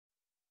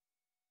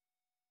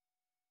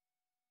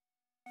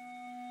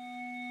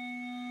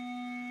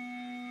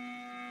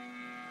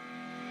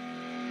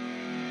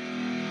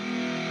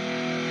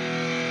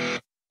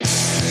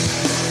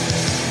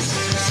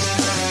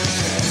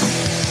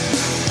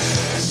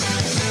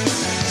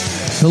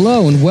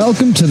Hello and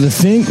welcome to the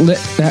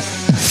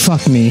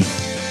fuck me.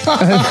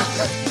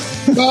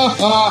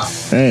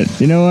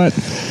 Alright, you know what?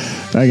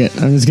 Okay,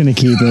 I'm just gonna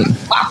keep it.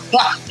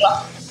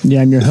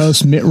 Yeah, I'm your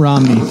host, Mitt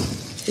Romney. Woo!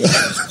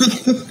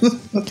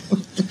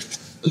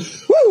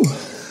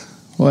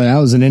 Boy, that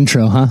was an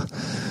intro, huh?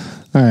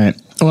 Alright,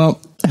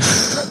 well,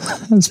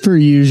 as per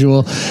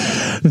usual,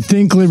 the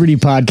Think Liberty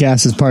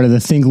podcast is part of the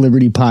Think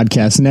Liberty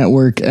Podcast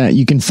Network.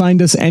 You can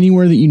find us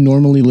anywhere that you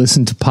normally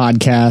listen to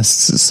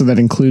podcasts. So that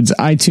includes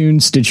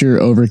iTunes,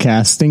 Stitcher,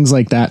 Overcast, things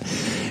like that.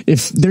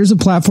 If there's a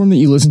platform that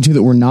you listen to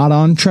that we're not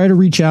on, try to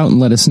reach out and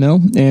let us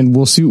know, and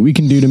we'll see what we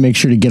can do to make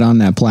sure to get on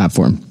that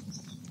platform.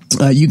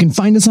 You can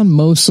find us on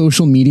most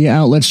social media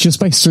outlets just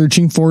by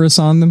searching for us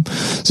on them.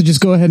 So just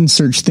go ahead and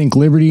search Think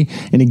Liberty.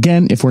 And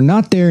again, if we're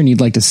not there and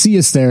you'd like to see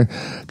us there,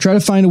 try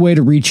to find a way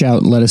to reach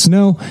out and let us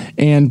know,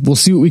 and we'll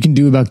see what we can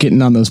do about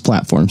getting on those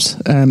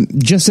platforms.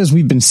 Just as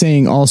we've been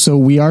saying also,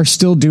 we are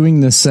still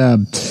doing this,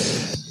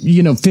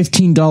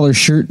 $15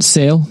 shirt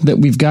sale that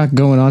we've got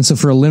going on. So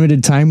for a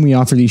limited time, we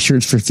offer these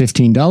shirts for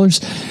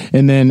 $15.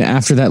 And then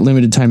after that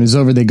limited time is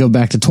over, they go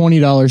back to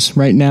 $20.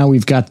 Right now,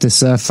 we've got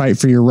this Fight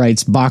for Your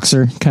Rights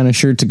boxer kind of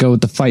shirt to go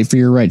with the Fight for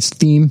Your Rights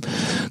theme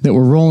that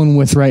we're rolling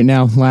with right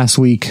now. Last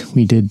week,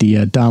 we did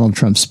the Donald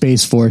Trump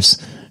Space Force.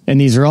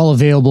 And these are all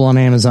available on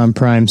Amazon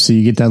Prime, so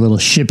you get that little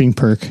shipping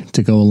perk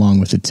to go along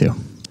with it too.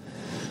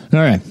 All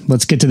right,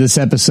 let's get to this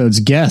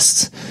episode's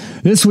guests.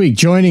 This week,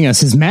 joining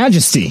us, His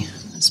Majesty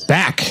is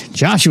back,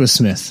 Joshua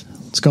Smith.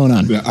 What's going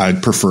on?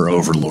 I'd prefer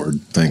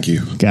Overlord. Thank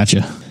you.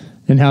 Gotcha.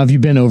 And how have you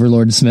been,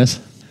 Overlord Smith?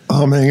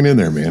 Oh, I'm hanging in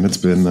there, man. It's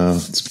been a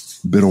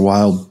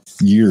wild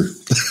year.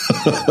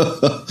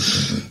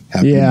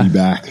 Happy to be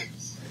back.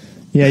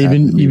 Yeah,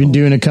 you've been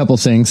doing a couple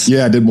things.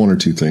 Yeah, I did one or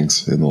two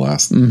things in the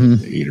last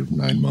 8 or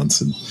 9 months,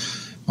 and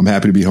I'm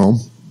happy to be home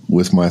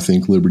with my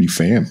Think Liberty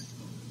fam.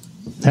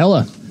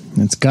 Hella,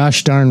 that's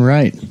gosh darn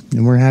right,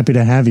 and we're happy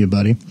to have you,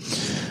 buddy.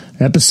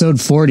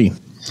 Episode 40.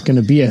 It's going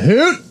to be a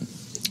hoot.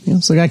 We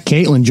also got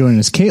Caitlin joining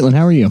us. Caitlin,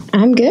 how are you?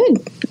 I'm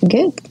good.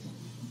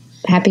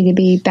 Happy to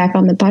be back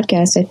on the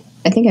podcast.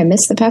 I think I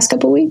missed the past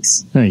couple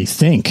weeks. Oh, you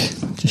think?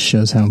 Just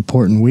shows how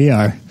important we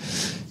are.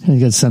 You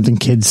got something,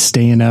 kids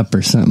staying up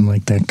or something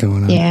like that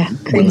going on. Yeah,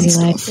 crazy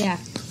life. Yeah,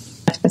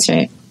 that's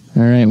right.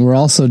 All right, we're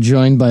also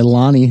joined by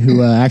Lonie,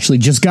 who actually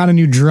just got a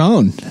new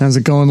drone. How's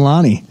it going,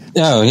 Lonie?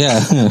 Oh, yeah.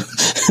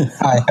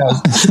 Hi.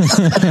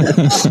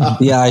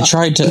 Yeah, I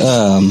tried to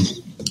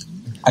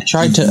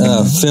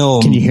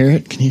film. Can you hear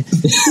it?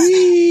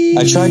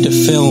 I tried to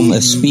film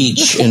a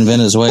speech in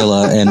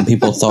Venezuela, and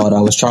people thought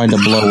I was trying to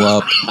blow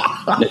up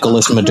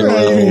Nicolas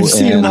Maduro. You've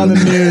seen him on the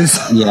news.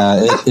 Yeah,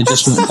 it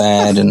just went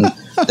bad, and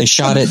they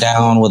shot it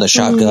down with a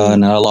shotgun,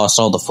 and I lost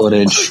all the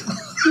footage.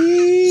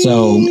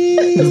 So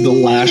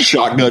the last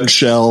shotgun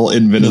shell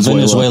in Venezuela. The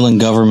Venezuelan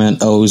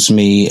government owes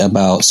me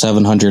about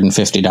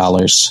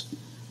 $750.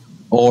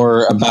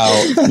 Or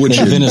about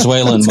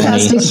Venezuelan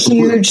money. That's a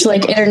huge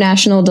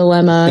international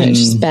dilemma. It's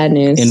just bad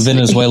news. In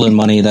Venezuelan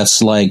money,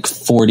 that's like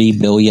 $40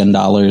 billion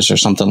or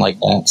something like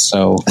that.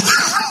 So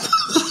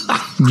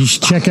you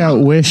should check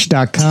out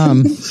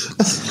wish.com.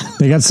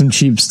 They got some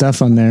cheap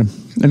stuff on there.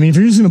 I mean, if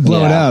you're just going to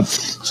blow it up,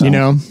 so, you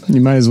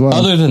might as well.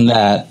 Other than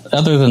that,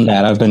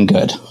 I've been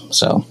good.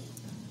 So,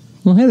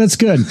 well, hey, that's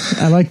good.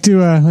 I like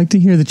to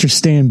hear that you're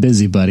staying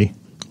busy, buddy.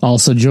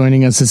 Also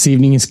joining us this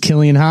evening is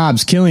Killian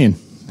Hobbs. Killian,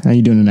 how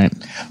you doing tonight?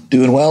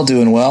 Doing well.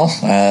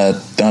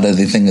 Not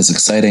anything as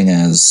exciting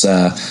as,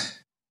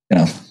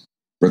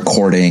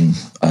 recording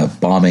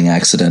bombing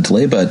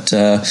accidentally, but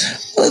other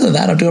than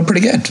that, I'm doing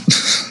pretty good.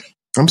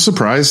 I'm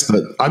surprised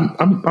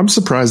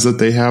that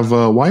they have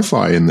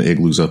Wi-Fi in the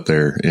igloos up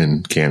there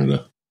in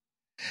Canada.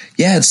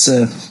 Yeah, it's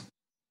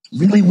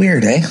really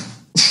weird, eh?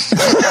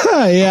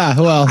 Yeah,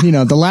 well,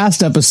 the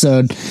last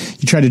episode,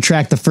 you tried to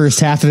track the first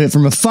half of it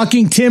from a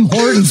fucking Tim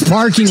Hortons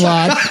parking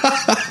lot.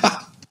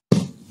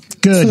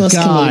 Good it's the most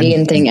God.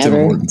 Canadian thing Tim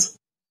ever. Hortons.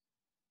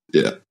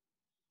 Yeah.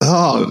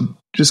 Oh,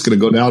 just going to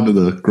go down to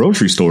the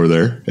grocery store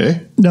there,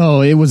 eh?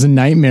 No, it was a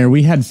nightmare.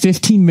 We had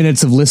 15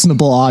 minutes of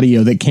listenable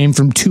audio that came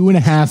from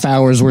 2.5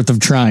 hours worth of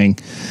trying.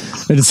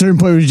 At a certain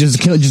point, we just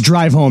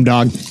drive home,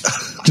 dog.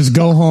 Just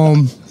go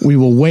home. We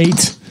will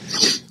wait.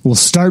 We'll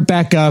start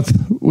back up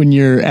when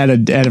you're at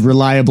a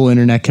reliable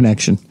internet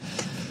connection.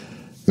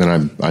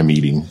 Then I'm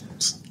eating,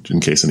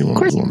 in case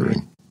anyone was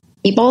wondering.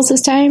 Meatballs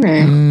this time,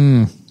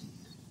 or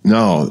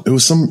no? It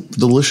was some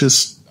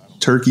delicious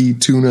turkey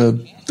tuna.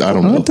 I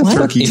don't know.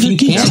 Turkey. If you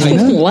can't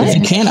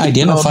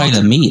identify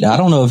the meat, I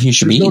don't know if you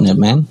should be eating it,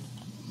 man.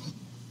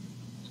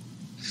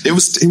 It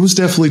was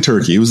definitely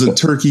turkey. It was a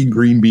turkey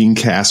green bean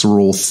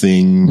casserole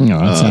thing. No,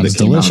 that sounds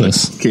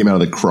delicious. Came out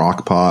of the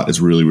crock pot. It's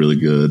really, really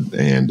good.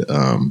 And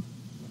I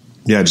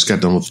just got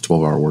done with a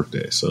 12-hour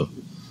workday. So,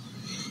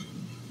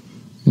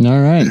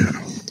 all right,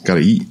 got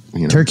to eat.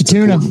 Turkey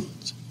tuna.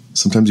 Important.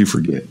 Sometimes you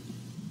forget.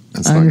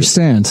 I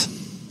understand.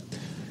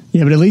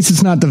 Yeah, but at least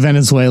it's not the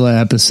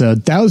Venezuela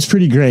episode. That was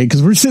pretty great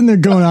because we're sitting there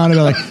going on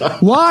about like,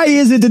 why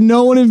is it that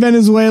no one in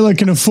Venezuela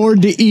can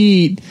afford to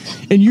eat?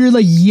 And you're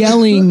like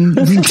yelling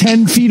from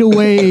 10 feet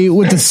away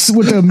with the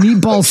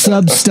meatball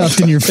sub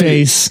stuffed in your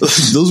face.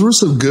 Those were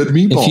some good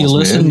meatballs. If you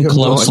listen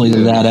closely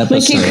to that episode,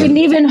 Like you couldn't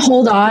even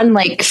hold on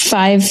like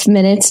 5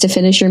 minutes to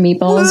finish your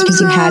meatballs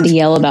because you had to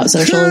yell about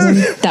socialism.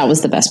 That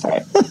was the best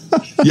part.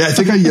 Yeah, I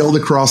think I yelled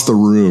across the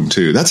room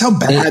too. That's how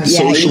bad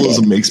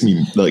socialism makes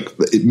me. Like,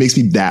 it makes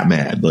me that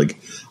mad. Like,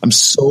 I'm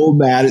so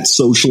mad at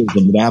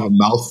socialism that I have a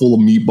mouthful of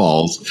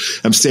meatballs.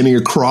 I'm standing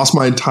across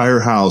my entire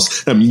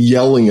house. And I'm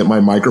yelling at my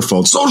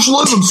microphone.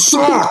 Socialism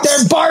sucks.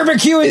 They're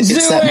barbecuing It's zoo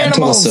that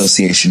mental animals.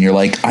 association. You're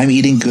like, I'm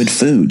eating good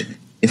food.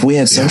 If we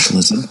had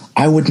socialism,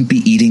 I wouldn't be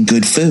eating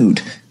good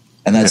food.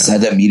 And that's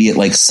that immediate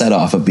like set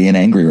off of being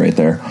angry right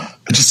there.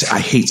 I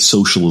hate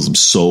socialism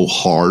so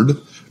hard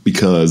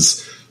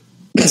because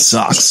it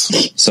sucks.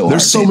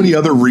 There's so many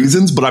other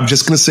reasons, but I'm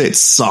just going to say it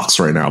sucks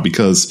right now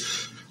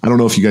because I don't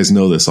know if you guys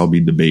know this. I'll be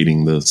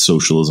debating the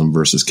socialism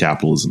versus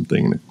capitalism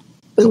thing in a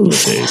couple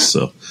of days.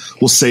 So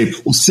we'll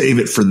save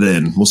it for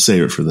then. We'll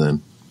save it for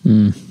then.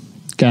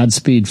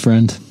 Godspeed,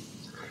 friend.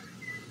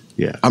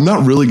 Yeah, I'm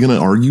not really going to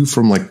argue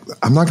from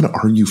I'm not going to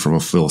argue from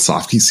a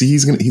philosophical. See,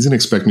 he's going to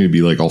expect me to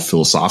be like all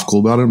philosophical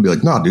about it and be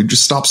like, nah, dude,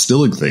 just stop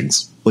stealing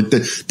things. Like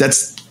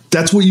that's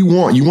what you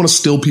want. You want to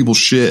steal people's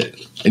shit,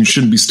 and you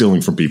shouldn't be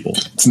stealing from people.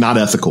 It's not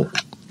ethical.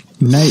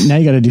 Now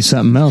you got to do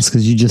something else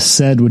because you just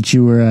said what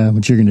you're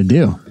going to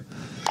do,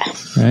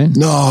 right?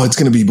 No, it's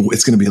going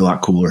to be a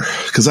lot cooler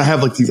because I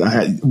have like these.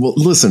 Well,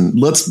 listen,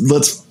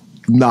 let's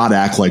not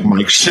act like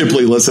Mike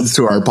Shipley listens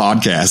to our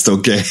podcast,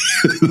 okay?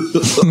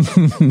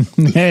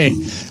 Hey,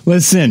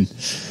 listen,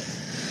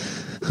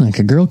 like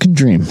a girl can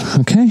dream,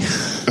 okay?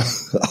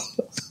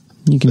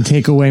 You can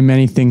take away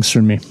many things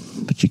from me,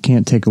 but you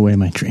can't take away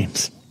my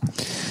dreams.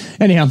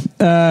 Anyhow,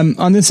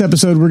 on this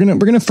episode, we're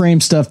gonna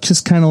frame stuff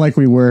just kind of like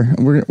we were.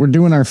 We're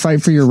doing our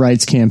Fight for Your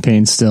Rights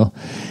campaign still,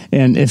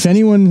 and if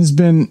anyone has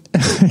been,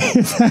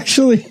 if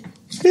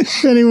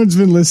anyone's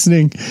been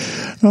listening,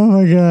 oh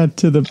my god,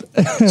 to the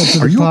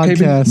Are you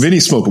podcast. Okay? Vinny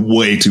smoked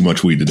way too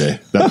much weed today.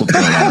 That's what's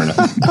going on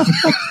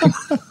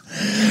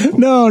right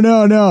No.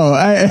 now.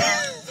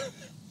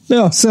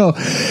 No, so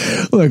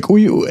look,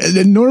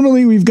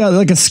 we've got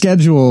like a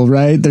schedule,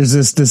 right? There's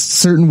this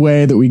certain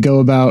way that we go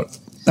about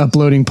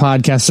uploading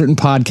podcasts. Certain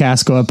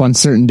podcasts go up on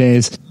certain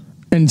days.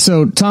 And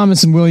so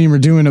Thomas and William are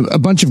doing a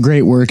bunch of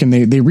great work, and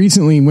they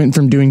recently went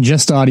from doing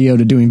just audio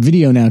to doing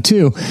video now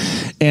too.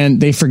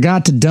 And they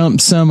forgot to dump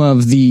some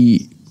of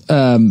the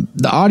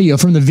audio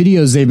from the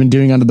videos they've been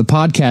doing onto the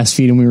podcast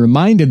feed, and we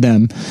reminded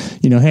them,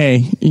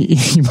 hey,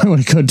 you might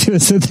want to go do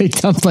it. So they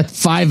dumped like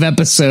 5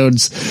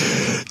 episodes,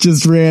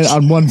 just ran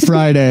on one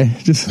Friday,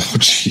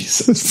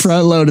 just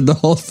front loaded the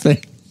whole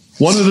thing.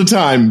 One at a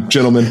time,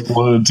 gentlemen.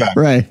 One at a time.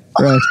 Right.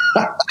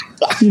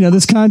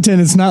 This content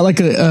is not like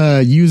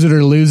a use it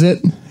or lose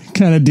it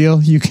kind of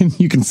deal. You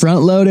can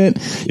front load it.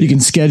 You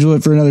can schedule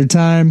it for another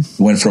time.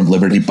 Went from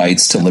Liberty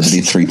Bites to Liberty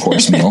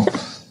 3-course meal.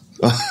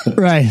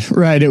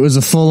 Right. It was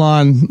a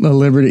full-on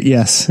Liberty.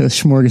 Yes, a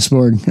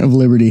smorgasbord of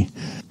Liberty.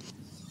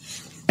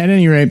 At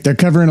any rate, they're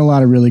covering a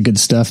lot of really good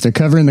stuff. They're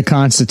covering the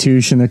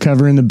Constitution. They're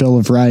covering the Bill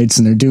of Rights,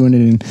 and they're doing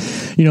it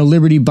in,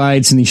 Liberty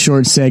Bites in these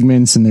short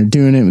segments, and they're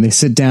doing it when they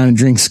sit down and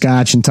drink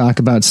scotch and talk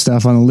about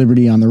stuff on the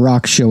Liberty on the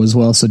Rock show as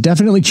well. So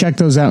definitely check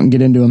those out and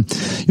get into them.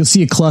 You'll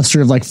see a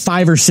cluster of like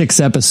 5 or 6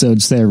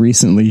 episodes there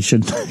recently. You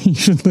should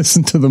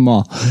listen to them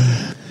all.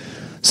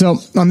 So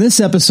on this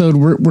episode,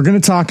 we're going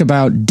to talk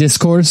about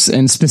discourse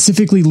and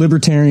specifically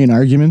libertarian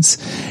arguments,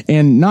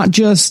 and not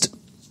just,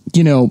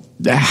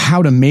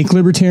 how to make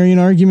libertarian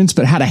arguments,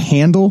 but how to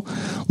handle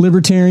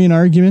libertarian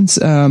arguments.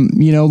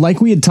 Like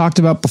we had talked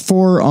about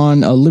before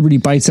on a Liberty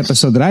Bites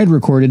episode that I had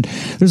recorded,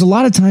 there's a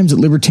lot of times that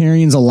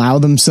libertarians allow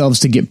themselves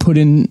to get put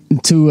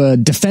into a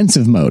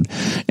defensive mode.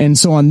 And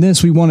so on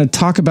this, we want to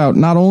talk about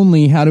not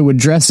only how to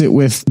address it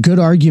with good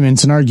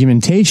arguments and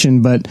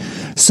argumentation, but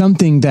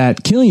something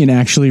that Killian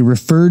actually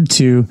referred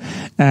to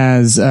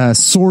as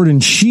sword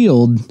and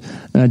shield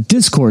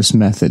discourse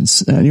methods.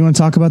 Do you want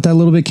to talk about that a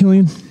little bit,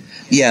 Killian?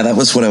 Yeah, that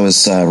was what I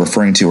was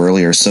referring to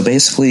earlier. So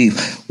basically,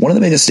 one of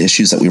the biggest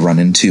issues that we run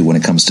into when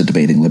it comes to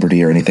debating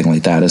liberty or anything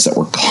like that is that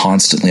we're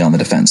constantly on the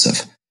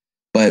defensive.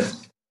 But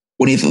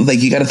when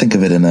you got to think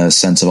of it in a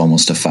sense of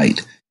almost a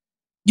fight.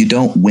 You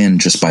don't win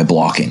just by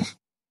blocking.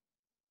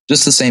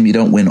 Just the same, you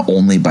don't win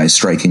only by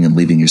striking and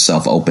leaving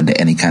yourself open to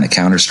any kind of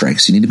counter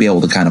strikes. You need to be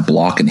able to kind of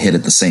block and hit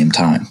at the same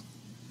time.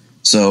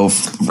 So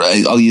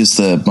I'll use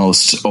the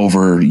most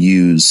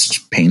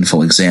overused,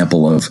 painful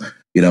example of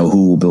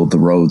who will build the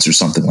roads or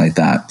something like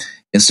that.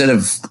 Instead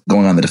of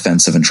going on the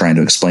defensive and trying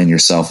to explain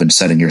yourself and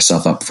setting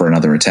yourself up for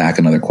another attack,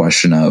 another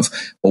question of,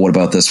 well, what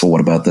about this? Well, what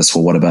about this?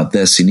 Well, what about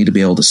this? You need to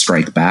be able to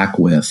strike back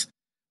with,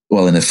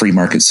 well, in a free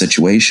market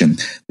situation,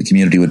 the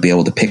community would be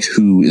able to pick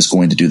who is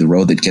going to do the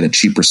road. They'd get a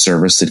cheaper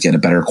service. They'd get a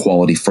better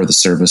quality for the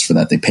service for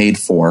that they paid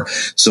for.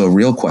 So a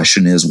real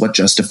question is, what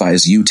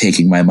justifies you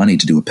taking my money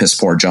to do a piss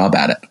poor job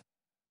at it?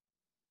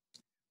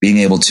 Being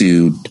able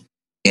to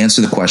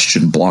answer the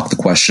question, block the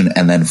question,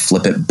 and then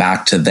flip it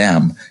back to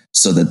them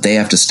so that they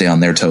have to stay on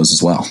their toes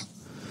as well.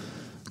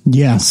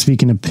 Yeah,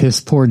 speaking of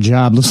piss poor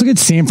job, let's look at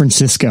San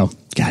Francisco.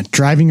 God,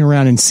 driving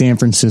around in San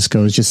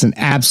Francisco is just an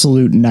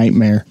absolute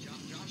nightmare.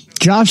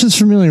 Josh is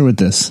familiar with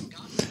this.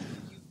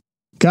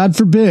 God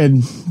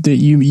forbid that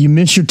you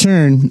miss your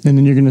turn and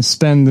then you're going to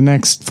spend the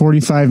next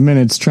 45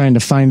 minutes trying to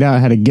find out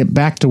how to get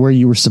back to where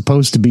you were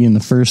supposed to be in the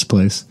first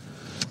place.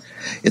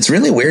 It's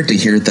really weird to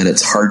hear that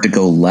it's hard to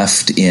go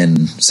left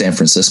in San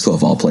Francisco,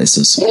 of all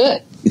places.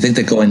 You think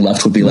that going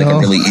left would be like a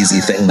really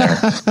easy thing there.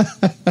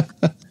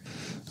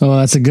 Oh,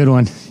 that's a good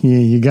one.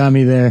 You got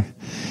me there.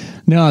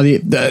 No,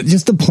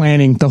 just the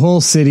planning, the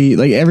whole city,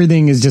 like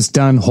everything is just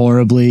done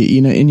horribly,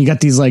 you know, and you got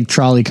these like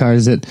trolley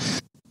cars that,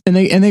 and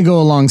they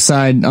go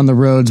alongside on the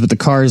roads, but the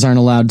cars aren't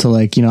allowed to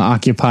like, you know,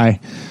 occupy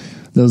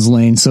those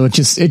lanes. So it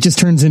just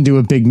turns into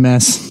a big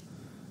mess.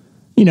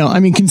 You know, I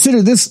mean,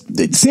 consider this,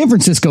 San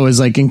Francisco is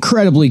like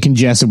incredibly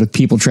congested with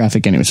people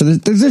traffic anyway. So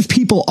there's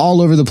people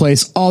all over the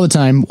place all the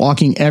time,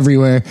 walking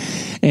everywhere,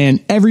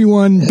 and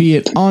everyone, be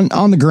it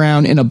on the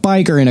ground, in a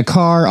bike or in a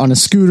car, on a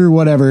scooter,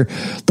 whatever,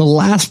 the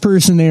last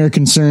person they are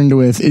concerned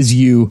with is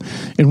you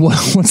and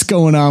what's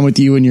going on with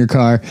you in your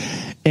car.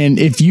 And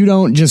if you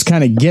don't just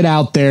kind of get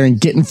out there and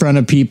get in front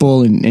of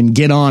people and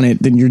get on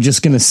it, then you're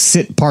just going to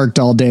sit parked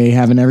all day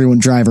having everyone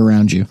drive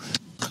around you.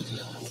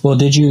 Well,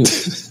 did you...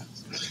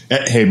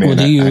 Hey man, well,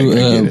 I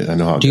get it. I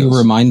know how it do goes. You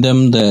remind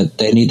them that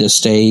they need to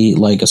stay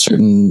like a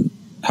certain,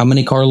 how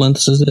many car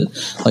lengths is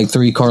it? Like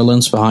 3 car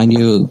lengths behind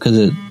you, because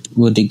it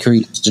would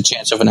decrease the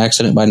chance of an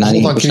accident by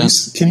 90%.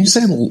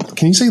 Hold on,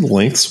 can you say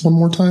lengths one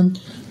more time?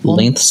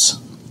 Lengths.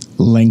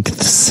 All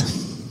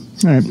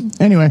right.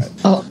 Anyway,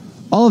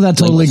 all of that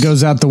totally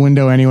goes out the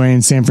window anyway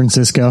in San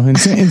Francisco. In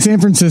San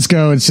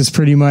Francisco, it's just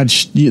pretty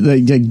much you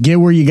get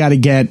where you got to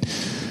get.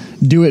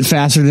 Do it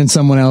faster than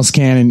someone else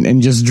can,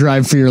 and just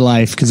drive for your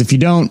life. Because if you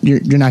don't,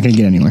 you're not going to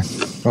get anywhere.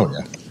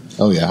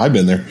 Oh yeah, I've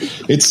been there.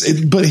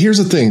 But here's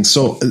the thing.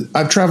 So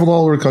I've traveled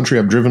all over the country.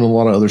 I've driven in a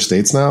lot of other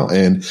states now,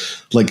 and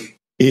like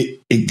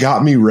it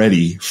got me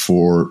ready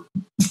for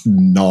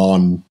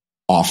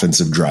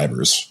non-offensive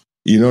drivers.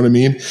 You know what I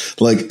mean?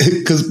 Like,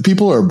 because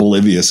people are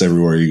oblivious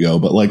everywhere you go.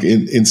 But like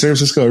in San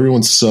Francisco,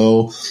 everyone's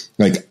so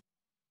like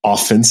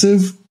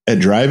offensive at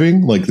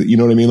driving. Like, you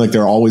know what I mean? Like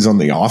they're always on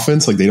the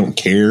offense. Like they don't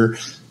care.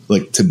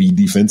 Like to be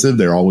defensive,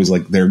 they're always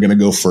like they're going to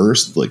go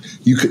first. Like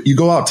you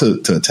go out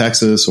to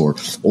Texas or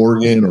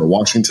Oregon or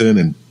Washington,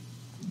 and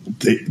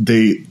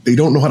they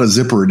don't know how to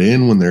zipper it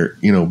in when they're,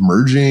 you know,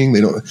 merging.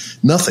 They don't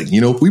nothing. You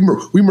know, we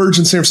merge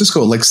in San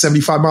Francisco at like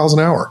 75 miles an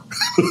hour.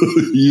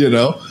 You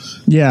know,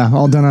 yeah,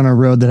 all done on a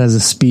road that has a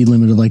speed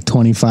limit of like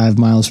 25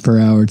 miles per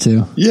hour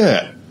too.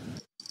 Yeah.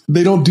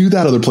 They don't do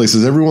that other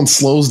places. Everyone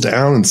slows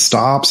down and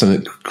stops, and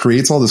it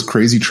creates all this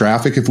crazy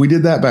traffic. If we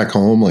did that back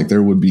home, like it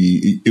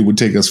would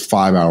take us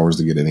 5 hours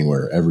to get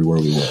everywhere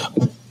we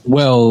went.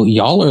 Well,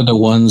 y'all are the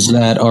ones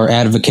that are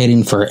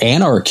advocating for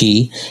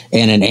anarchy,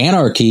 and in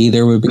anarchy,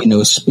 there would be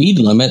no speed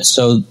limit.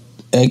 So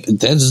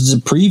that's a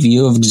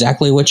preview of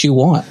exactly what you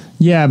want.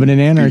 Yeah, but in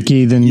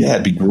anarchy, then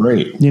it'd be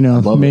great. You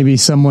know, maybe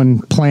someone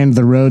planned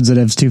the roads that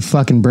have 2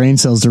 fucking brain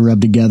cells to rub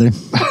together.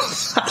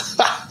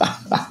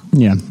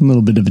 Yeah, a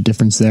little bit of a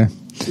difference there.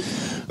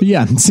 But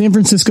yeah, San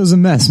Francisco's a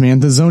mess, man.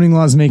 The zoning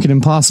laws make it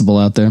impossible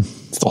out there.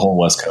 It's the whole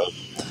West Coast.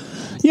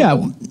 Yeah,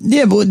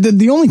 but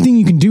the only thing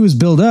you can do is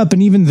build up,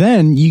 and even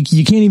then, you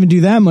can't even do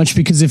that much,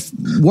 because if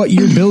what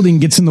you're building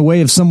gets in the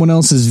way of someone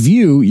else's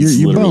view,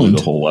 you're boned.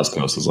 The whole West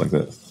Coast is like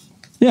that.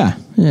 Yeah,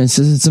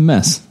 it's a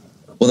mess.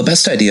 Well, the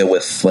best idea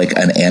with like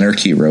an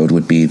anarchy road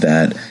would be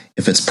that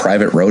if it's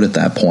private road at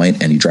that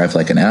point and you drive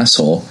like an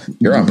asshole,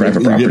 you're on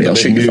private property. I'll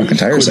shoot your fucking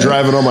tires out.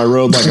 Driving on my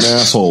road like an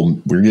asshole.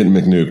 We're getting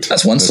McNuked.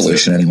 That's one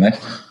solution anyway.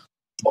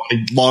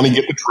 Lonie,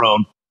 get the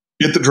drone.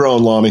 Get the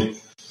drone,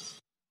 Lonie.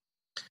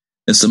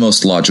 It's the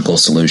most logical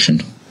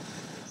solution.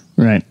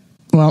 Right.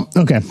 Well,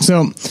 okay. So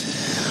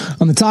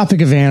on the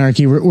topic of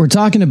anarchy, we're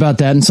talking about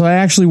that. And so I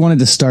actually wanted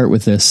to start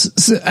with this.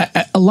 So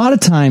a lot of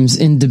times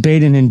in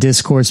debate and in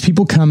discourse,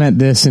 people come at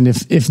this, and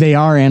if they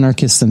are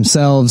anarchists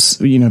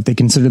themselves, you know, if they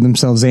consider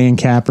themselves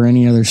ANCAP or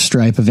any other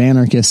stripe of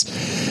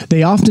anarchists,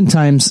 they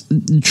oftentimes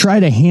try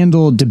to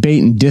handle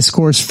debate and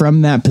discourse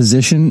from that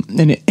position.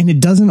 And it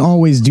doesn't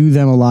always do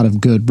them a lot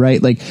of good,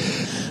 right? Like,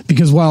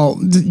 because while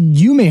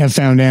you may have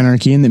found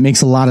anarchy and that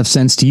makes a lot of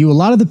sense to you, a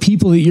lot of the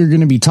people that you're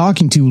going to be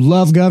talking to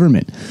love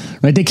government,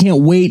 right? They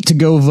can't wait to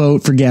go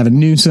vote for Gavin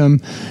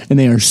Newsom, and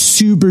they are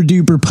super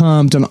duper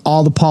pumped on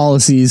all the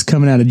policies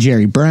coming out of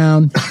Jerry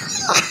Brown,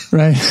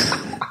 right?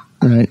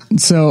 Right.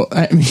 So,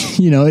 I mean,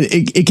 you know,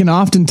 it can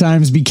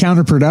oftentimes be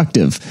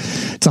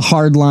counterproductive to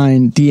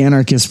hardline the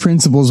anarchist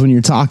principles when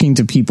you're talking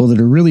to people that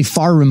are really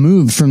far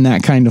removed from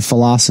that kind of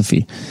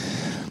philosophy.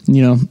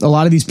 You know, a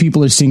lot of these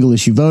people are single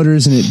issue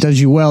voters, and it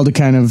does you well to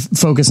kind of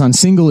focus on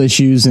single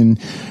issues and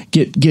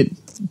get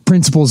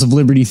principles of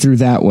liberty through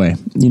that way.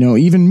 You know,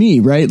 even me,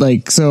 right?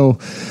 Like, so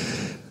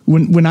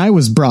when I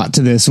was brought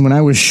to this and when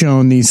I was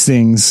shown these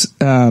things,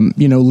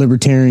 you know,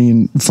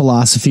 libertarian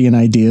philosophy and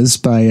ideas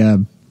by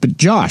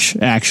Josh,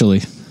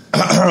 actually,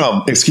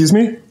 Excuse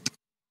me?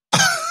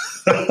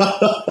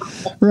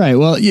 Right.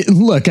 Well,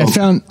 look,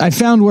 I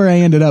found where I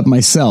ended up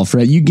myself,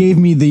 right? You gave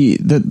me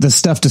the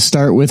stuff to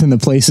start with and the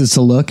places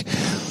to look.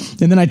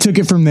 And then I took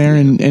it from there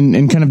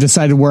and kind of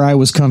decided where I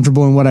was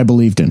comfortable and what I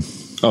believed in.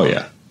 Oh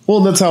yeah.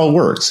 Well, that's how it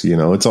works. You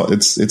know,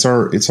 it's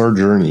our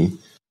journey.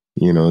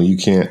 You know, you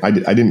can't, I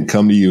didn't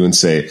come to you and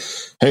say,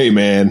 hey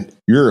man,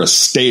 you're a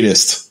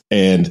statist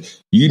and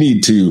you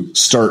need to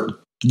start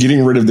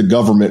getting rid of the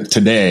government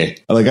today.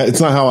 Like,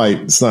 it's not how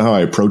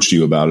I approached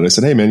you about it. I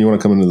said, hey man, you want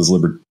to come into this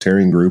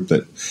libertarian group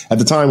that at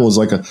the time was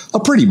like a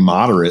pretty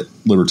moderate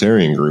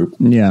libertarian group.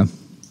 Yeah.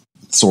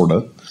 Sort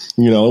of.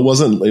 You know,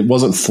 it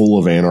wasn't full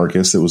of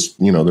anarchists. It was,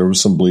 you know, there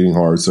was some bleeding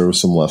hearts. There was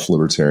some left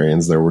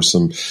libertarians. There were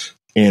some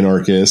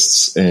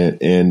anarchists,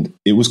 and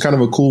it was kind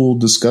of a cool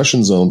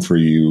discussion zone for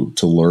you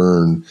to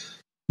learn,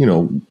 you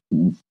know,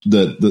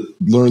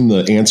 learn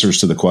the answers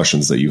to the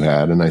questions that you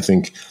had. And I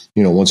think,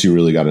 you know, once you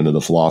really got into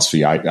the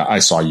philosophy, I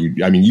saw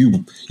you. I mean,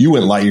 you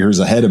went light years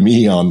ahead of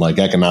me on like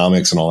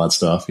economics and all that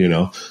stuff, you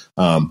know.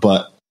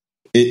 But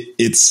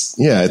it's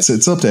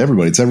up to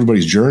everybody. It's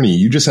everybody's journey.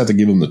 You just have to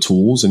give them the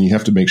tools, and you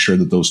have to make sure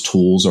that those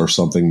tools are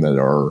something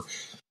that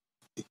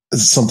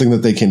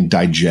they can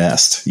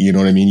digest. You know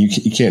what I mean?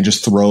 You can't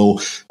just throw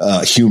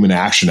human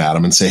action at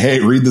them and say,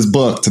 hey, read this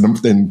book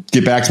and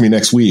get back to me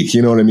next week.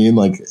 You know what I mean?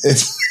 Like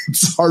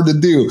it's hard to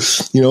do.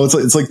 You know,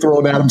 it's like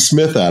throwing Adam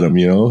Smith at them.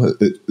 You know,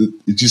 it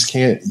just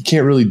you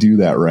can't really do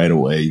that right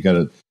away. You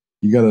gotta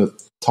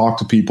talk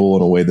to people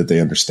in a way that they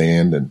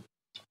understand, and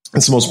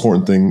that's the most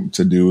important thing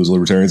to do as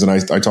libertarians. And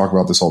I talk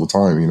about this all the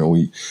time. You know,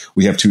 we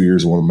have two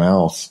ears and one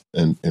mouth,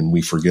 and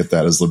we forget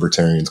that as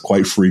libertarians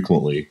quite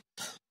frequently.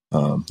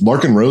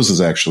 Larkin Rose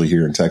is actually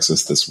here in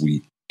Texas this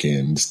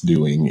weekend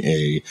doing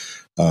a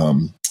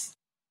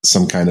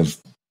some kind of,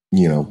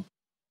 you know,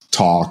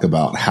 talk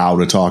about how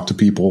to talk to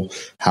people,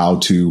 how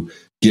to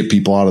get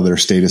people out of their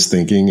statist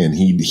thinking. And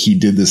he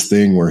did this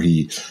thing where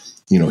he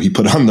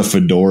put on the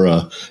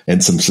fedora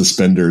and some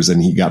suspenders,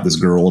 and he got this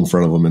girl in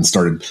front of him and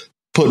started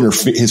putting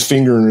his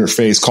finger in her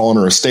face, calling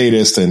her a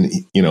statist. And,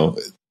 you know,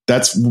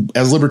 that's,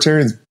 as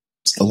libertarians,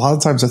 a lot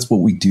of times that's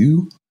what we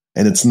do.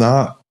 And it's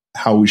not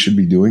how we should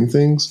be doing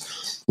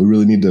things. We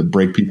really need to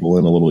break people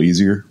in a little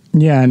easier.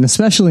 Yeah, and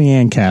especially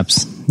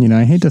ancaps. You know,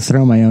 I hate to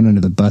throw my own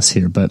under the bus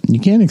here, but you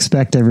can't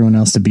expect everyone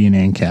else to be an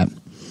ancap.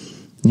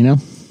 You know?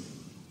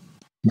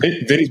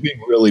 Vinny's being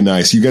really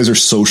nice. You guys are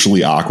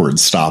socially awkward.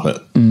 Stop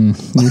it.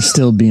 You're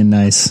still being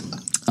nice.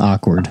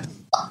 Awkward.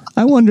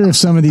 I wonder if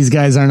some of these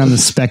guys aren't on the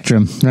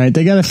spectrum, right?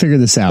 They got to figure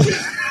this out.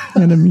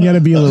 You got to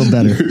be a little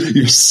better.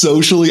 You're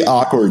socially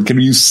awkward. Can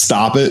you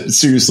stop it?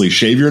 Seriously,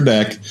 shave your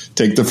neck,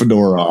 take the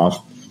fedora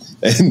off,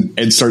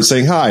 and start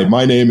saying, hi,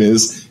 my name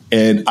is,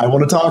 and I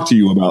want to talk to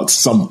you about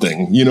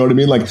something. You know what I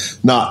mean? Like,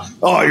 not,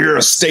 oh, you're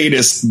a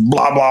statist,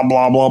 blah, blah,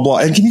 blah, blah, blah.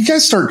 And can you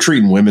guys start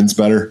treating women's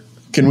better?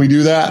 Can we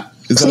do that?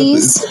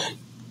 Please.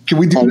 Can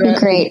we do that? That'd be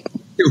great.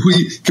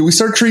 Can we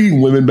start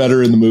treating women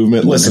better in the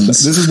movement? Listen,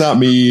 this is not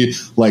me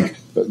like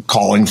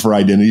calling for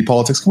identity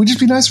politics. Can we just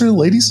be nicer to the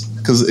ladies?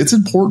 Because it's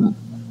important.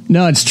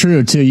 No, it's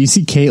true too. You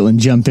see Caitlin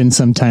jump in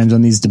sometimes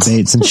on these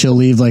debates, and she'll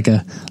leave like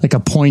a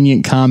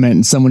poignant comment,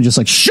 and someone just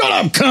like, "Shut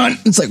up,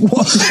 cunt!" It's like,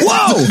 whoa,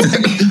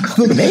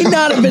 may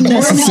not have been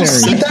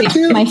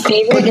necessary. My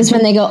favorite is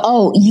when they go,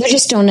 "Oh, you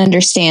just don't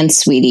understand,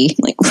 sweetie."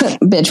 Like,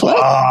 bitch, what?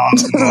 Oh,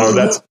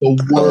 that's the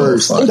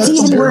worst. It's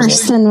even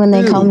worse than when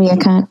they call me a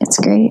cunt. It's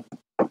great.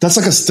 That's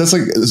like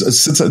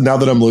since now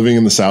that I'm living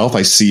in the South,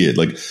 I see it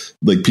like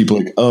people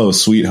like, oh,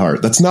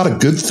 sweetheart. That's not a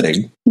good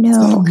thing. No, it's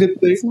not a good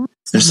thing.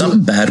 There's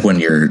something bad when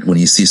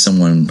you see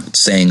someone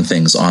saying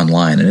things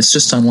online, and it's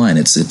just online.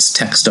 It's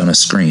text on a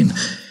screen,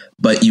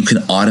 but you can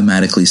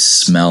automatically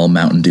smell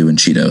Mountain Dew and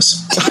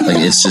Cheetos. Like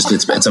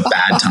it's a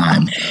bad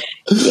time.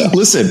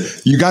 Listen,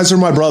 you guys are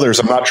my brothers.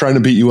 I'm not trying to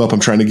beat you up. I'm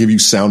trying to give you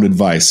sound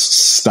advice.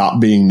 Stop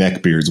being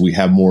neckbeards. We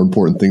have more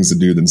important things to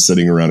do than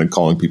sitting around and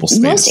calling people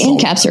statists.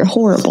 Most ancaps are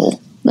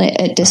horrible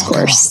at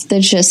discourse. They're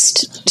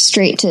just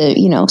straight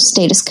to,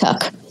 status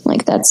cuck.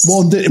 Like that's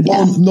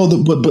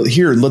but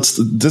here, this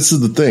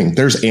is the thing.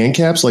 There's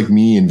ancaps like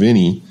me and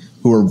Vinny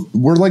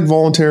we're like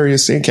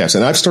voluntarious ancaps,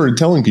 and I've started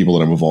telling people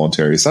that I'm a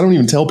voluntarist. I don't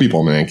even tell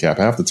people I'm an ancap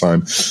half the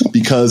time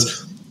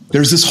because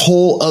there's this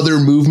whole other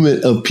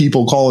movement of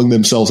people calling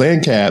themselves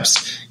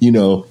ancaps,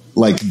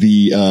 like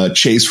the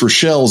Chase for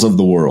Shells of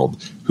the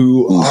world,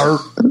 who are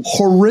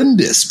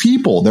horrendous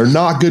people. They're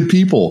not good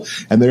people.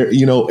 And they're,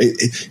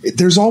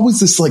 there's always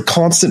this like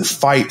constant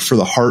fight for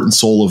the heart and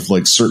soul of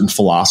like certain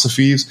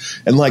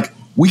philosophies. And like,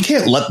 we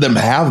can't let them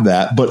have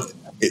that. But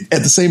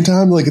at the same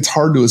time, like, it's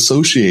hard to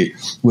associate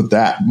with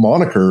that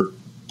moniker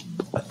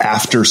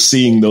after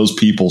seeing those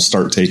people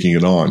start taking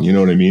it on. You know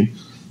what I mean?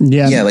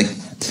 Yeah. Yeah. Like,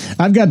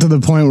 I've got to the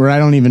point where I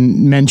don't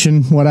even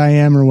mention what I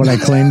am or what I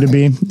claim to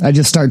be. I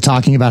just start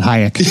talking about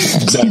Hayek.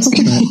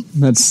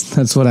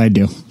 That's what I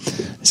do.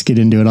 Let's get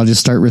into it. I'll just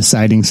start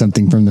reciting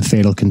something from The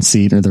Fatal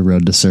Conceit or The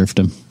Road to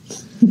Serfdom.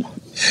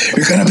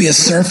 You're gonna be a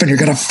serf and you're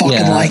gonna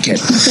fucking like it.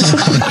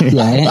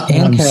 Yeah,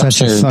 ANCAPs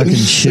such a fucking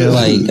shit.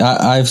 Like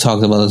I've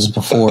talked about this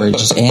before. It's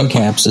just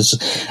ANCAPs.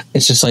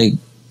 It's just like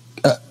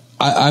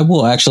I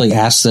will actually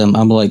ask them.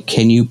 I'm like,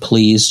 can you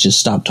please just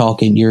stop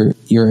talking? You're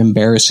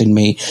embarrassing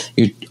me.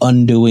 You're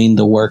undoing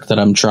the work that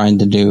I'm trying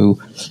to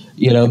do.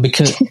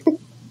 Because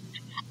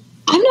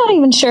I'm not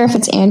even sure if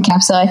it's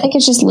ANCAPs though. I think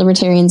it's just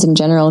libertarians in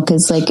general,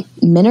 because like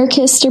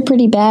minarchists are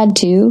pretty bad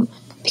too.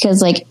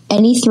 Because like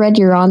any thread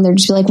you're on, they're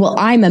just like, well,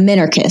 I'm a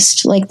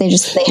minarchist. Like they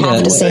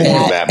have to say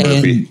that. Matt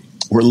Murphy.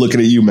 We're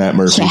looking at you, Matt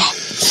Murphy. Yeah.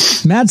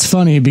 Matt's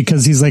funny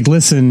because he's like,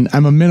 listen,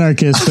 I'm a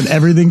minarchist, but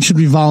everything should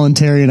be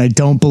voluntary, and I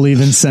don't believe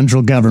in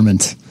central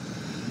government.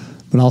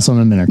 But also I'm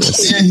a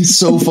minarchist. Yeah, he's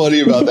so funny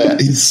about that.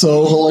 He's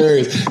so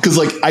hilarious. Because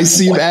like I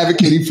see him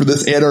advocating for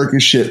this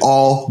anarchist shit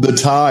all the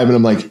time. And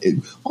I'm like,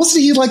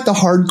 wasn't he like the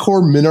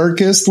hardcore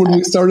minarchist when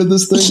we started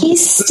this thing? He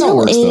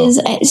still is.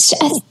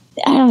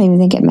 I don't even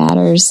think it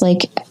matters.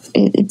 Like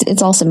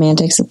it's all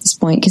semantics at this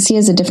point, because he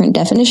has a different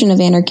definition of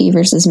anarchy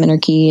versus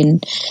minarchy,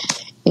 and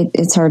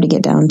it's hard to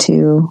get down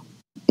to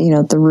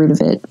the root of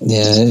it.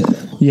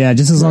 Yeah,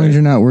 just as long as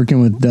you're not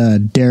working with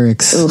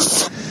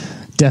Derek's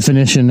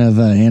definition of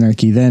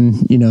anarchy,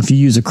 then if you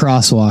use a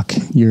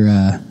crosswalk, you're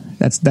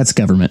that's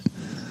government.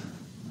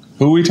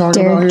 Who are we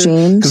talking Derek about here?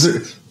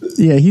 James.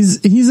 Yeah,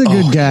 he's a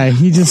good guy.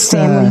 He just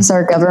families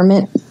are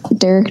government.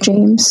 Derek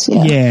James.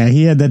 Yeah,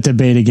 he had that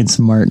debate against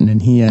Martin,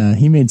 and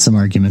he made some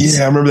arguments.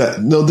 Yeah, I remember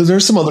that. No,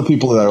 there's some other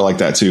people that are like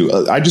that too.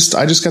 I just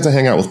got to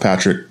hang out with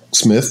Patrick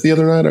Smith the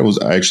other night.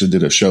 I actually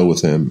did a show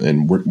with him,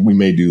 and we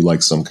may do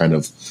like some kind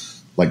of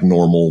like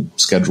normal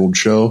scheduled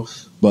show,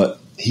 but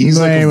he's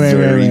very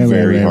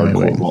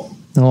hardcore. Wait.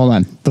 Hold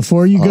on,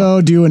 before you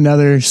go do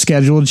another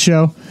scheduled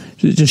show,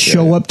 just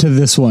show up to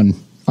this one.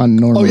 On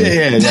normal. Oh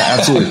yeah,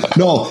 absolutely.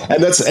 No,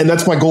 and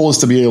that's my goal, is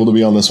to be able to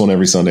be on this one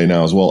every Sunday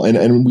now as well. And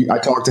I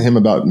talked to him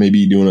about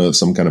maybe doing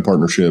some kind of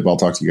partnership. I'll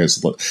talk to you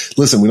guys.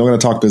 Listen, we don't got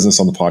to talk business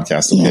on the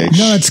podcast, okay?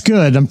 No, it's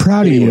good. I'm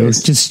proud of you.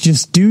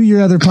 Just do your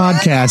other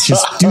podcast.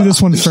 Just do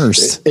this one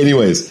first.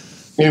 Anyways,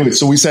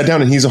 so we sat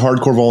down, and he's a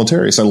hardcore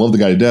voluntarist. I love the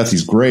guy to death.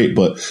 He's great,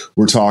 but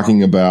we're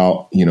talking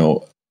about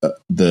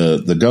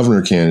the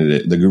governor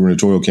candidate, the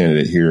gubernatorial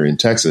candidate here in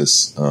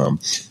Texas,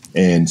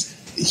 and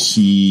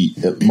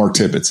Mark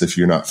Tippett, if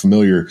you're not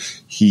familiar,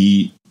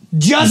 he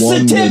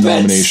won the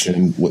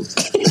nomination.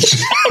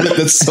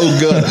 That's so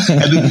good.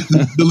 And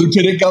the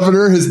lieutenant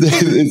governor,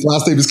 his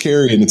last name is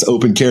Carey, and it's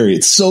open Carey.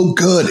 It's so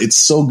good. It's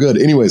so good.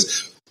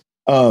 Anyways,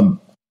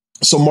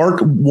 so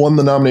Mark won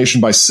the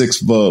nomination by 6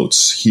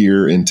 votes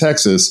here in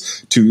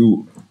Texas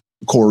to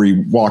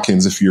Corey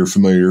Watkins, if you're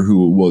familiar,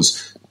 who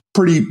was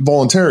pretty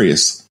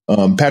voluntarist.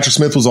 Patrick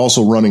Smith was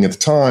also running at the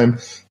time.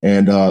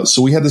 And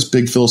so we had this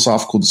big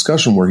philosophical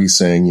discussion where he's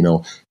saying,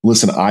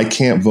 listen, I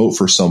can't vote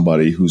for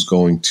somebody who's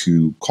going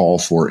to call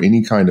for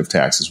any kind of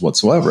taxes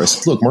whatsoever. I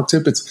said, look, Mark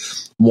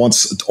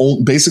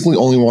Tippett basically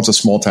only wants a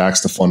small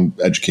tax to fund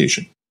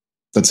education.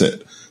 That's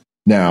it.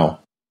 Now,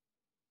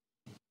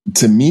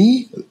 to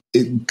me,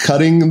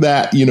 cutting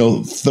that,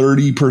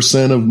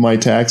 30% of my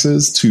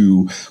taxes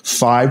to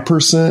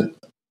 5%,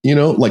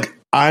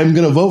 I'm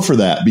going to vote for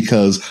that,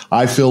 because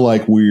I feel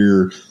like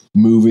we're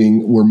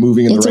moving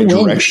in the right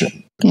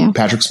direction. Yeah.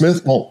 Patrick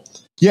Smith won't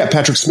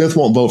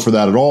vote for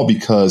that at all,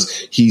 because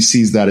he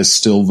sees that as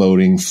still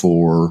voting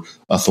for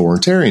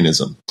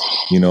authoritarianism,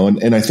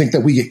 and I think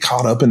that we get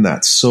caught up in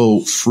that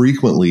so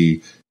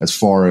frequently as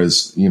far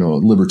as,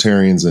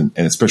 libertarians and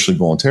especially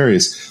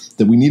voluntarists,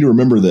 that we need to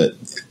remember that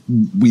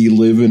we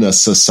live in a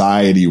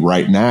society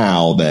right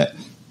now that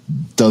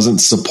doesn't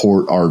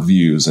support our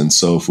views. And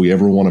so if we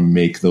ever want to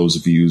make those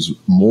views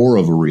more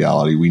of a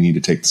reality, we need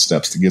to take the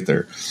steps to get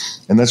there.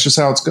 And that's just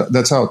how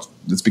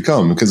it's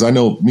become. Because I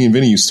know me and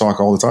Vinny used to talk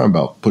all the time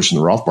about pushing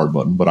the Rothbard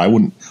button, but I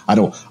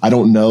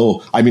don't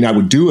know. I mean, I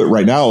would do it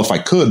right now if I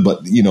could,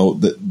 but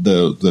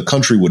the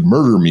country would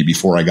murder me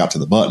before I got to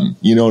the button.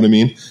 You know what I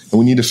mean? And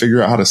we need to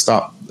figure out how to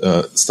stop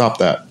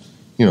that,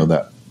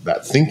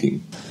 that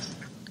thinking.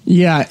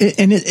 Yeah,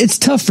 and it's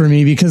tough for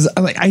me, because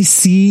I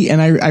see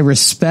and I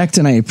respect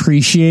and I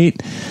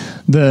appreciate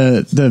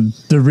the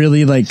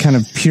really like kind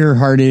of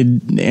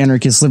pure-hearted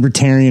anarchist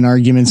libertarian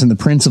arguments and the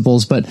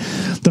principles, but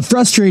the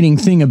frustrating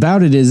thing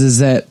about it is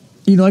that,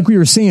 like we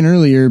were saying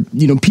earlier,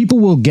 people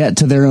will get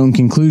to their own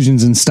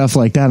conclusions and stuff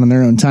like that on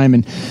their own time,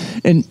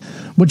 and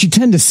what you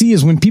tend to see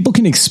is when people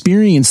can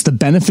experience the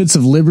benefits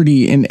of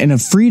liberty and of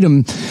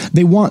freedom,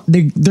 they're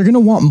going to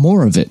want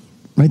more of it,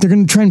 right? They're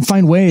going to try and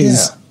find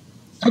ways. Yeah.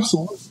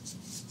 Absolutely.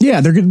 Yeah,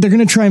 they're going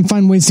to try and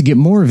find ways to get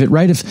more of it,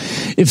 right?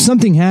 If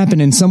something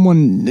happened and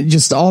someone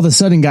just all of a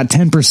sudden got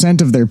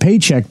 10% of their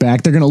paycheck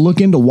back, they're going to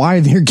look into why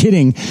they're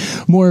getting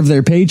more of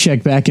their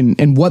paycheck back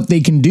and what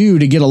they can do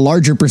to get a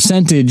larger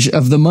percentage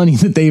of the money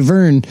that they've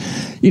earned,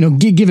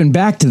 given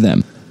back to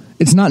them.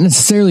 It's not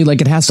necessarily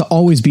like it has to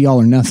always be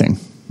all or nothing.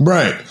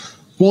 Right.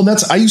 Well,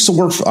 I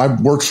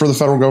worked for the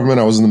federal government.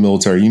 I was in the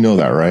military. You know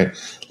that, right?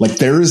 Like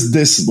there is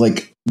this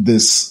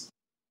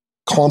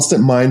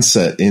constant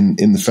mindset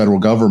in the federal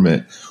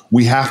government.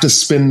 We have to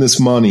spend this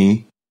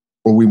money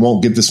or we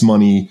won't get this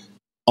money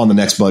on the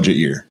next budget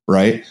year,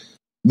 right?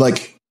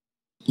 Like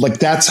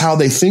that's how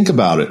they think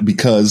about it,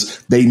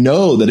 because they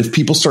know that if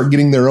people start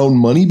getting their own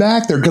money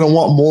back, they're going to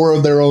want more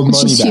of their own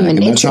money back, and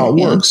that's how it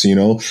works, you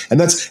know.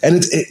 And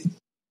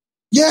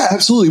yeah,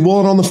 absolutely. Well,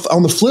 and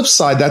on the flip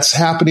side, that's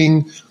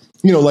happening,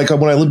 you know, like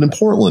when I lived in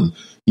Portland,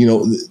 you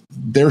know,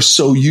 they're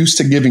so used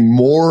to giving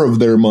more of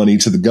their money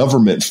to the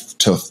government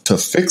to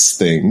fix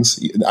things.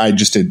 I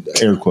just did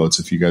air quotes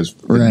if you guys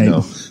didn't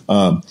know.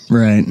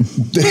 Right.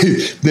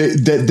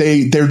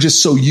 They're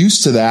just so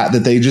used to that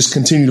they just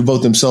continue to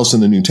vote themselves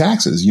into new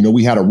taxes. You know,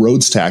 we had a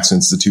roads tax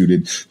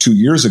instituted 2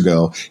 years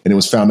ago, and it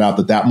was found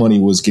out that money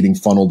was getting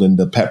funneled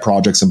into pet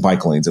projects and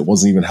bike lanes. It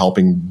wasn't even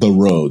helping the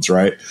roads,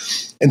 right?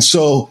 And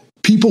so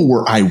people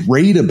were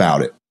irate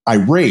about it.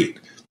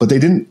 But they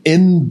didn't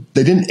end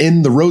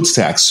the roads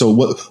tax. So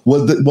what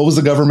was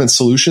the government's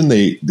solution?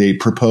 They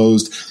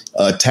proposed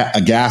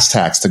a gas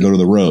tax to go to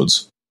the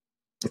roads.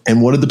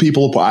 And what did the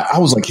people? I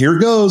was like, here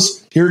it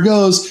goes. They're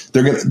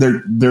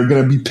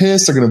gonna be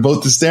pissed. They're gonna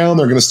vote this down.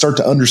 They're gonna start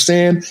to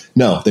understand.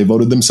 No, they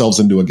voted themselves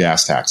into a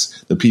gas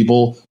tax. The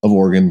people of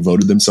Oregon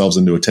voted themselves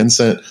into a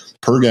 10-cent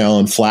per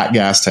gallon flat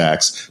gas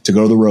tax to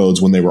go to the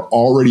roads when they were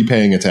already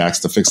paying a tax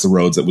to fix the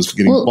roads that was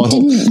getting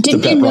funneled to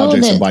pet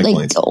projects and bike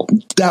lanes.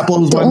 That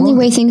blows my mind. The only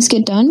way things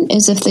get done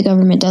is if the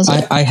government does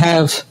it. I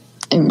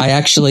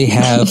actually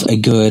have a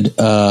good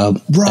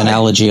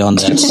analogy on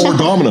this. Or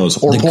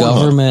dominoes. Or the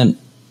government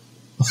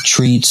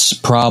treats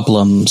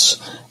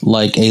problems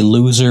like a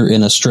loser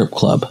in a strip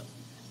club.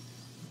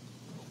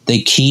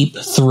 They keep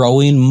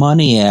throwing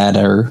money at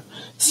her,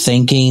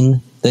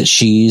 thinking that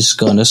she's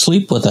going to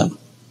sleep with him.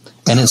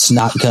 And it's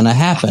not going to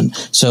happen.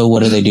 So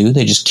what do?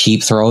 They just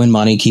keep throwing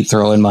money,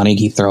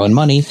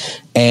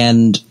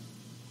 and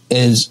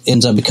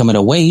ends up becoming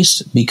a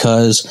waste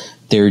because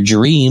their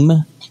dream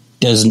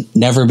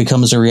never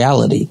becomes a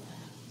reality.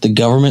 The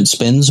government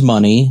spends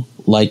money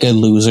like a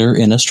loser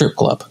in a strip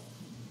club.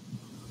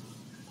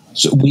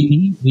 So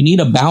we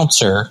need a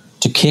bouncer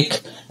to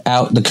kick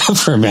out the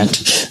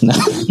government.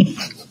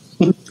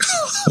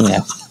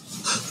 Yeah.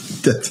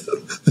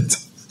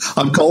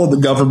 I'm calling the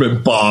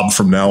government Bob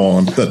from now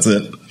on. That's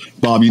it.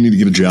 Bob, you need to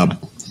get a job.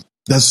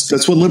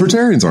 That's what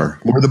libertarians are.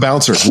 We're the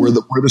bouncer. We're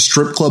the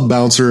strip club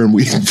bouncer, and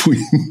we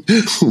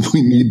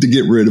need to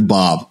get rid of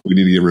Bob.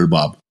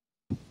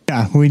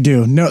 Yeah, we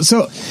do. No,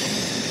 so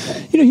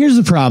here's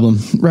the problem,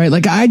 right?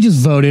 Like I just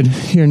voted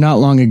here not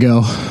long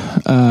ago.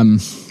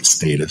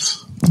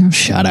 Status. Oh,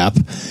 shut up.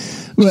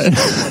 But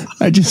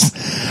I just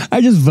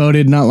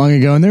voted not long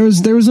ago, and there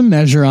was a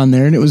measure on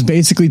there, and it was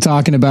basically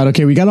talking about,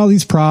 okay, we got all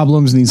these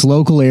problems in these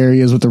local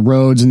areas with the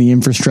roads and the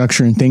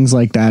infrastructure and things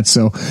like that.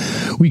 So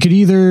we could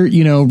either,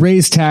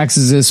 raise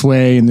taxes this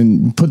way and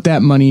then put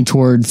that money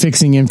toward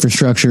fixing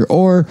infrastructure,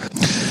 or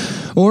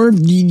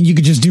you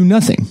could just do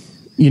nothing.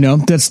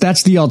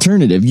 That's the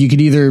alternative. You could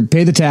either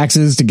pay the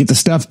taxes to get the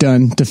stuff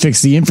done to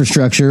fix the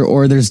infrastructure,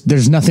 or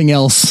there's nothing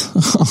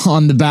else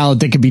on the ballot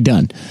that could be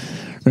done.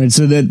 Right,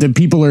 so that the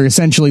people are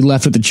essentially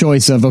left with the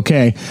choice of,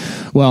 okay,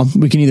 well,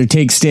 we can either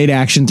take state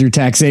action through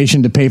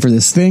taxation to pay for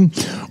this thing,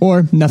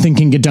 or nothing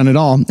can get done at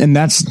all. And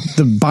that's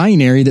the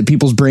binary that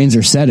people's brains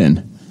are set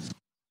in.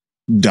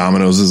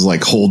 Domino's is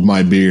like, hold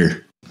my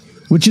beer.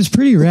 Which is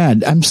pretty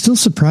rad. I'm still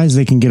surprised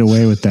they can get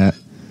away with that.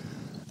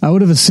 I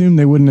would have assumed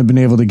they wouldn't have been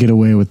able to get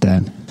away with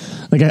that.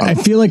 Like, I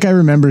feel like I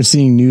remember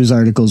seeing news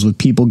articles with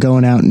people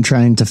going out and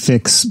trying to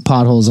fix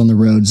potholes on the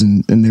roads,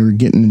 and they were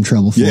getting in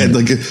trouble for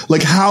it. Yeah,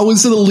 like how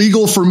is it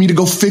illegal for me to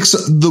go fix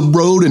the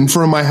road in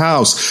front of my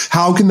house?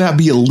 How can that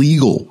be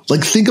illegal?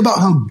 Like, think about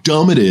how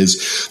dumb it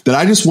is that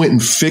I just went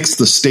and fixed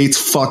the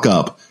state's fuck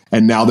up,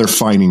 and now they're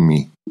fining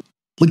me.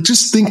 Like,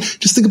 just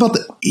think about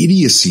the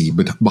idiocy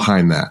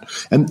behind that,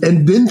 and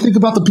then think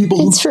about the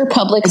people. It's for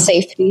public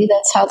safety.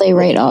 That's how they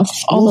write off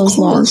all those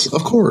laws.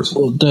 Of course.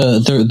 Well,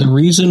 the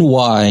reason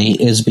why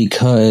is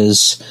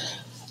because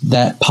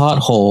that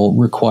pothole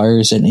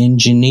requires an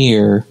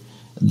engineer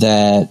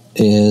that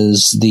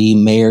is the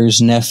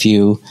mayor's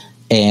nephew,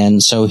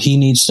 and so he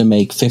needs to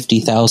make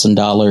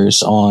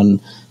 $50,000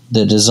 on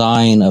the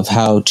design of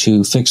how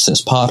to fix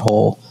this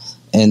pothole.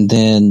 And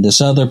then this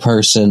other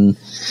person,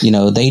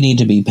 they need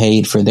to be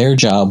paid for their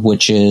job,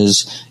 which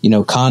is,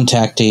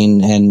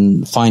 contacting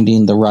and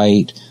finding the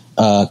right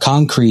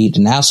concrete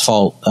and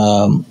asphalt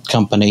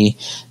company.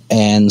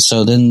 And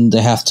so then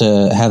they have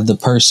to have the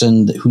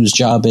person whose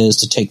job is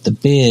to take the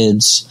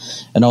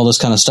bids and all this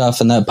kind of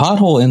stuff. And that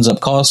pothole ends up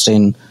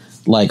costing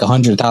like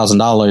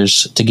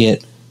 $100,000 to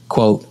get,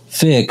 quote,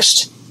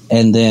 fixed.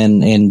 And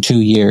then in 2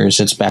 years,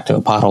 it's back to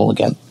a pothole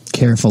again.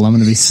 Careful, I'm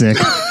going to be sick.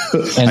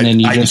 And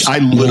then I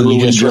literally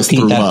just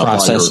repeat that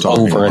process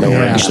over and over.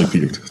 I actually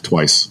puked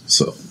twice.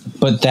 So,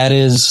 but that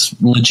is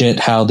legit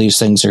how these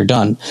things are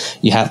done.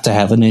 You have to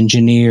have an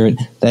engineer.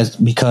 That's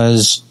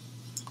because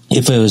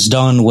if it was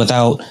done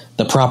without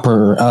the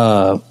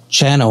proper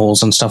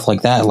channels and stuff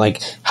like that,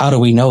 like how do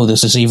we know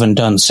this is even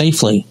done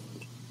safely?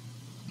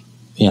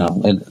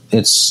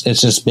 It's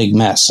just big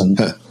mess. And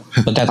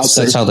But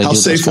that's how they do it. How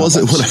safe was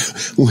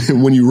it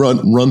when you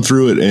run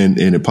through it and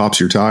it pops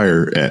your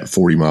tire at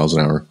 40 miles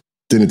an hour?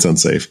 Then it's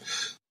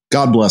unsafe.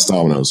 God bless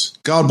Domino's.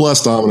 God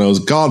bless Domino's.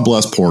 God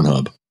bless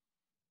Pornhub.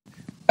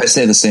 I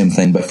say the same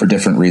thing, but for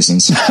different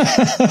reasons. They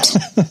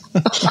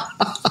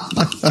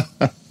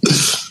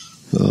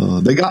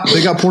got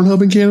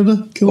Pornhub in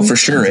Canada? Well, for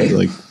sure, eh?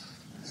 Like,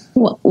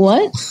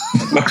 what?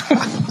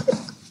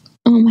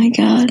 Oh my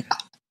God.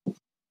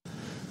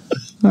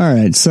 All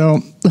right, so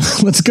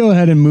let's go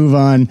ahead and move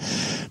on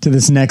to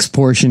this next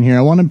portion here.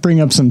 I want to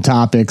bring up some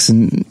topics,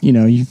 and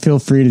you feel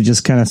free to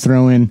just kind of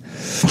throw in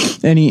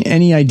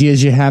any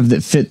ideas you have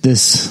that fit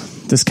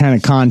this kind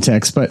of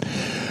context.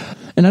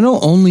 And I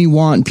don't only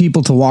want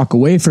people to walk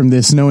away from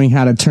this knowing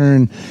how to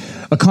turn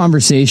a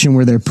conversation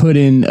where they're put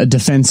in a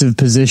defensive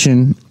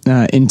position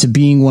into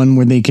being one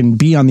where they can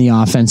be on the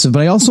offensive,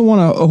 but I also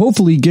want to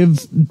hopefully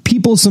give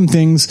people some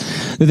things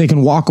that they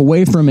can walk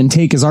away from and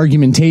take as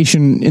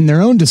argumentation in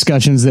their own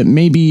discussions that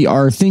maybe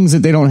are things that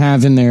they don't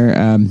have in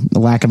their,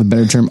 lack of a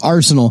better term,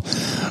 arsenal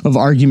of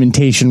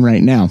argumentation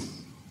right now.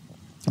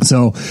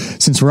 So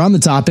since we're on the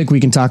topic, we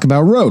can talk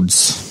about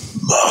roads.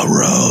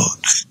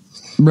 Roads.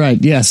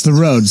 Right. Yes, the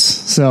roads.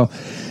 So,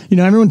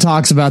 everyone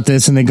talks about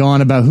this and they go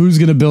on about who's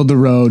going to build the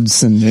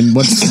roads and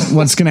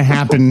what's going to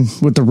happen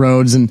with the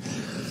roads. And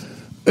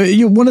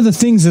one of the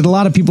things that a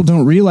lot of people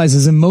don't realize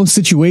is in most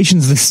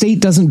situations, the state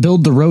doesn't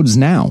build the roads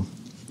now.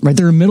 Right.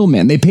 They're a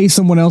middleman. They pay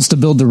someone else to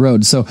build the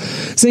roads. So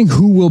saying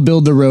who will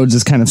build the roads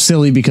is kind of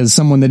silly because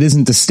someone that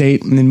isn't the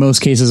state and in most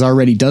cases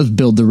already does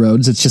build the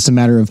roads. It's just a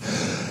matter of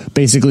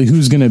basically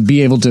who's going to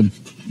be able to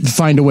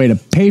find a way to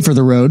pay for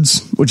the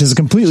roads, which is a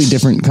completely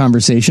different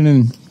conversation.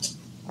 And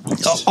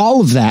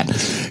all of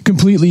that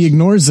completely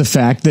ignores the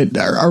fact that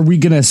are we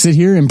going to sit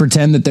here and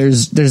pretend that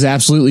there's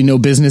absolutely no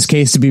business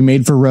case to be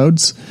made for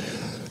roads?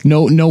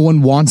 No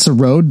one wants a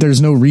road.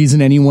 There's no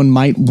reason anyone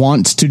might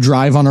want to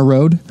drive on a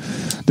road.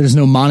 There's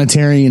no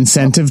monetary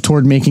incentive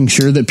toward making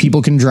sure that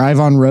people can drive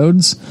on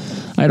roads.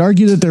 I'd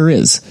argue that there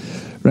is.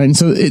 Right. And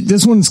so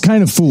this one's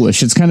kind of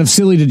foolish. It's kind of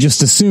silly to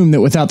just assume that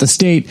without the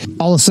state,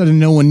 all of a sudden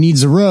no one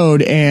needs a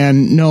road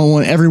and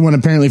everyone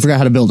apparently forgot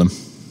how to build them.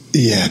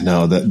 Yeah,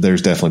 no,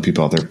 there's definitely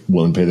people out there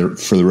willing to pay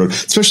for the road,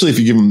 especially if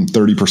you give them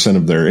 30%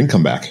 of their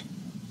income back.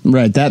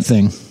 Right. That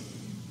thing.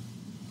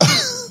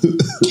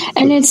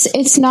 And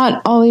it's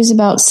not always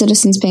about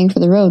citizens paying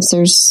for the roads.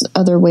 There's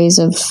other ways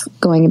of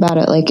going about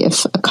it. Like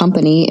if a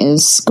company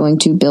is going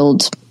to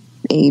build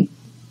a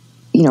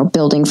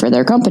building for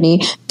their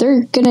company,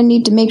 they're going to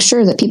need to make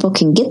sure that people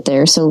can get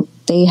there. So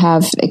they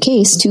have a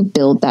case to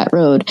build that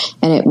road,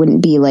 and it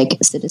wouldn't be like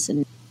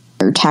citizen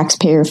or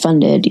taxpayer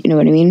funded. You know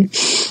what I mean?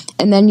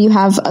 And then you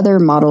have other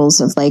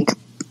models of like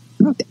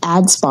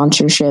ad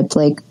sponsorship,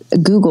 like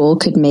Google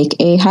could make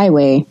a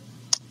highway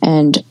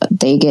and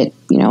they get,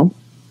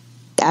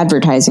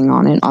 advertising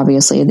on it.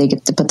 Obviously they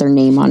get to put their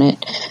name on it.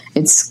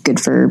 It's good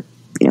for,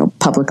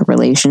 public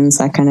relations,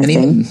 that kind of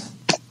thing.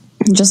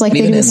 Just like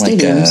they do with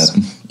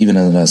stadiums. Even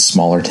in a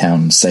smaller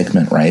town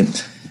segment,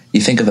 right? You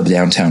think of the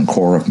downtown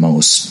core of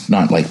most,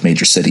 not like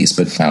major cities,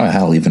 but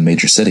hell, even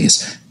major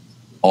cities.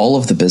 All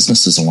of the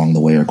businesses along the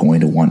way are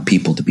going to want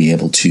people to be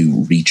able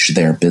to reach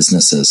their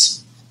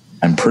businesses.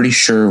 I'm pretty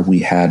sure we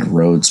had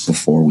roads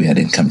before we had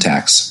income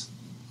tax.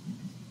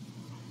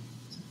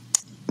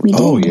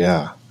 Oh,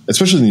 yeah.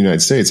 Especially in the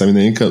United States. I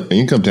mean, the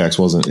income tax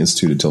wasn't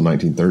instituted until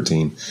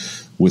 1913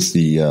 with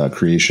the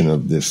creation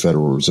of the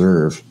Federal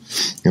Reserve.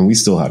 And we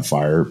still had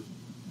fire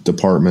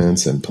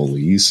departments and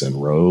police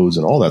and roads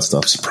and all that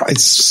stuff.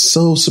 It's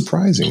so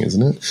surprising,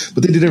 isn't it?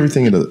 But they did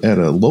everything at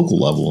a local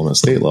level and a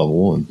state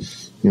level. And,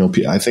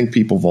 I think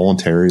people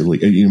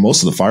voluntarily,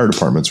 most of the fire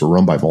departments were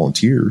run by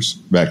volunteers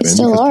back then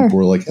because people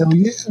were like, hell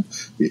yeah.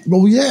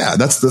 Well, yeah,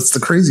 that's the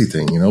crazy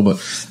thing,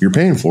 but you're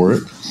paying for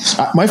it.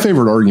 My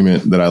favorite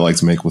argument that I like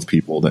to make with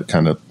people that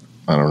kind of,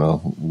 I don't know,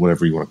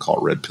 whatever you want to call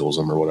it, red pills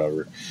them or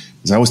whatever,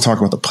 is I always talk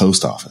about the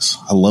post office.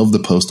 I love the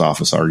post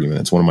office argument.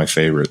 It's one of my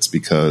favorites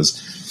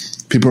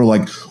because people are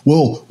like,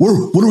 well, what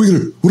are we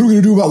going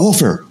to do about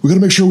welfare? We got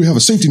to make sure we have a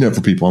safety net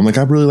for people. I'm like,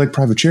 I really like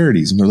private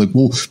charities. And they're like,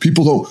 well,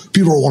 people don't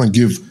want to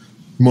give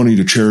money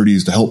to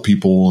charities to help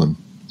people. And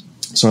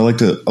so I like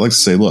to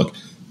say, look,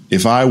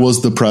 if I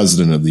was the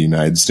president of the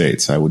United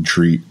States, I would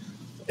treat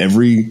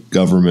every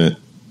government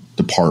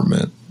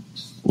department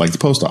like the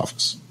post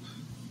office.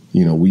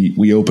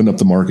 We opened up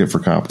the market for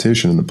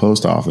competition in the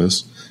post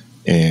office,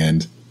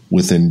 and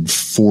within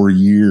 4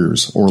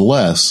 years or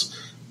less,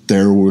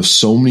 there were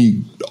so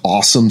many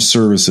awesome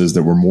services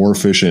that were more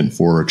efficient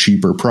for a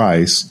cheaper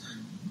price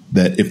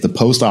that if the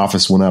post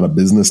office went out of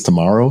business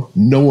tomorrow,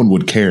 no one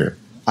would care.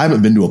 I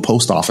haven't been to a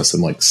post office in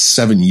like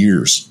 7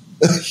 years.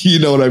 You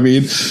know what I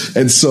mean?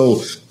 And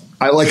so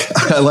I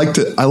like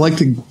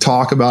to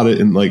talk about it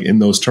in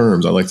those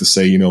terms. I like to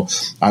say,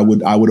 I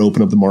would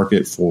open up the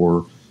market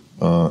for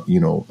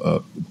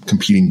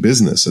competing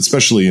business,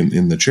 especially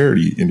in the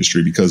charity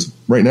industry, because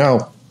right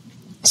now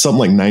something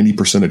like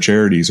 90% of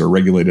charities are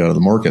regulated out of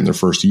the market in their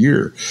first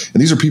year.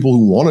 And these are people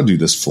who want to do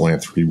this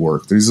philanthropy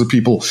work. These are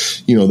people,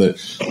 you know,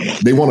 that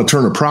they want to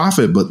turn a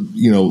profit, but,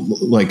 you know,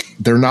 like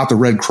they're not the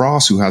Red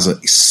Cross who has a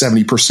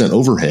 70%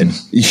 overhead,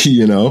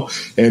 you know,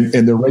 and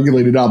they're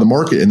regulated out of the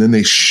market. And then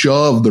they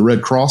shove the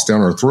Red Cross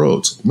down our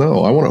throats.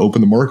 No, I want to open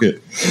the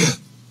market,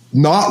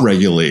 not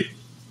regulate,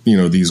 you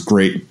know, these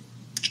great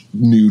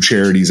new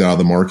charities out of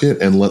the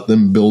market and let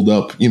them build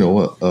up, you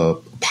know, a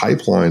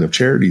pipeline of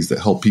charities that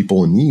help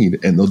people in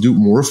need, and they'll do it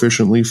more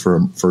efficiently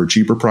for a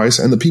cheaper price.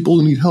 And the people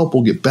who need help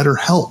will get better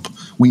help.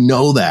 We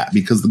know that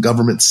because the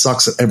government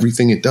sucks at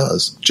everything it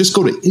does. Just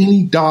go to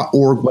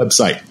any.org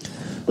website.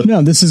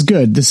 No, this is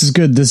good. This is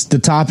good. The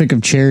topic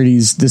of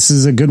charities, this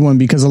is a good one,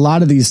 because a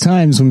lot of these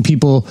times when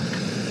people,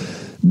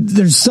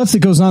 there's stuff that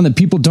goes on that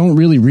people don't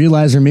really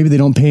realize, or maybe they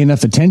don't pay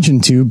enough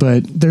attention to,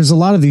 but there's a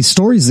lot of these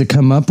stories that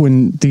come up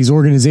when these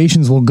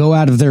organizations will go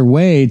out of their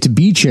way to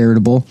be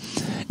charitable,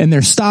 and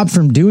they're stopped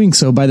from doing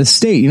so by the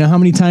state. You know, how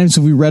many times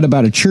have we read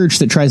about a church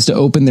that tries to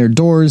open their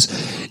doors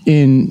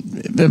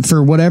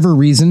for whatever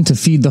reason to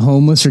feed the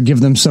homeless or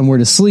give them somewhere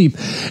to sleep,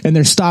 and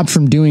they're stopped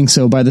from doing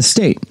so by the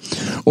state?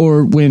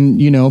 Or when,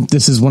 you know,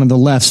 this is one of the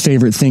left's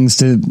favorite things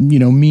to, you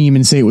know, meme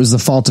and say it was the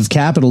fault of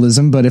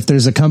capitalism, but if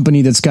there's a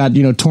company that's got,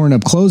 you know, torn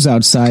up clothes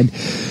outside,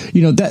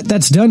 you know,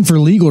 that's done for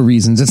legal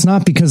reasons. It's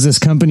not because this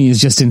company is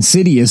just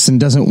insidious and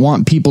doesn't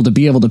want people to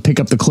be able to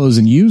pick up the clothes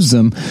and use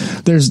them.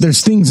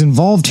 There's things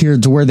involved here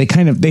to where they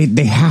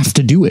have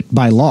to do it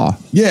by law.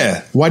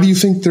 Yeah. Why do you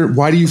think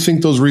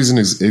those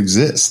reasons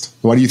exist?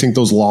 Why do you think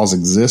those laws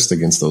exist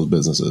against those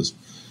businesses?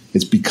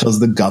 It's because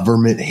the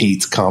government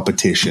hates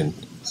competition.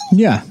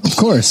 Yeah, of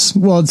course.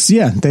 Well, it's,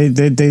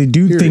 they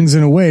do things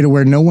in a way to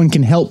where no one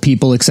can help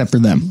people except for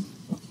them.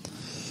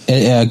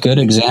 A good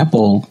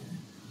example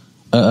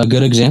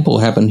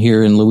happened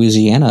here in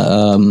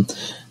Louisiana.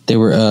 There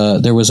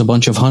was a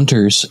bunch of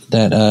hunters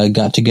that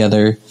got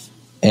together,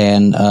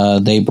 and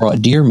they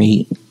brought deer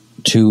meat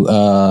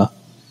to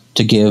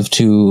give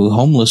to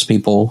homeless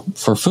people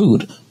for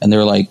food. And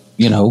they're like,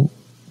 you know,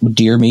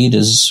 deer meat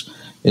is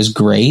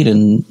great,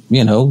 and,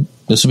 you know,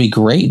 this would be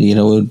great. You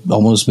know, it would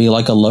almost be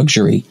like a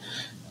luxury,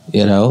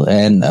 you know.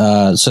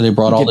 And so they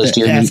brought all this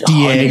deer meat.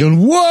 FDA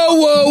going,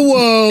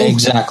 whoa.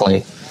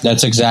 Exactly.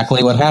 That's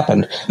exactly what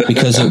happened,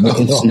 because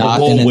it's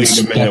not an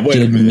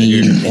inspected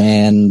meat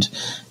and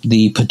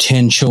the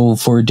potential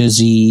for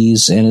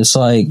disease. And it's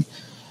like,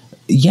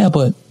 yeah,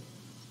 but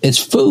it's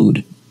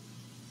food.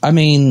 I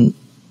mean,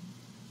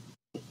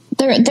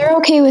 they're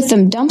okay with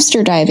them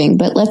dumpster diving,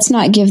 but let's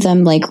not give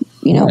them, like,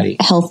 you know,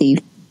 healthy,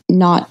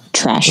 not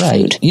trash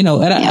food. You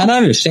know, and I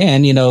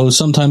understand, you know,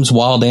 sometimes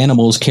wild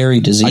animals carry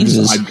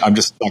diseases. I'm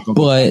just stuck on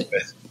but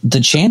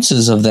the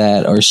chances of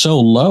that are so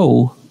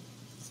low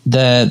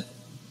that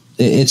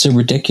it's a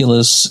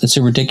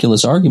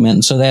ridiculous argument.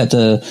 And so they had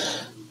to,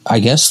 I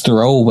guess,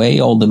 throw away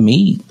all the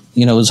meat.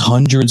 You know, it was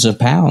hundreds of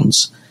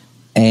pounds,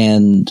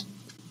 and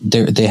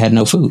they had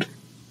no food.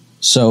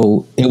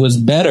 So it was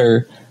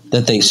better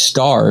that they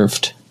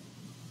starved.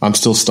 I'm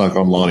still stuck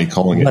on Lonie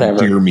calling it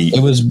deer meat.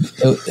 It was,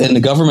 in the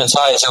government's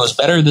eyes, it was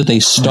better that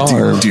they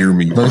starved deer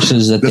meat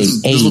versus that they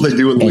ate. This is what they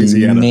do in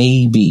Louisiana. And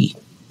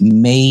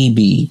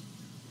maybe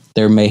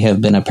there may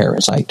have been a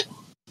parasite.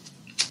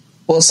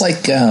 Well, it's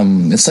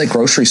like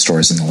grocery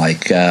stores and the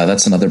like.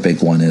 That's another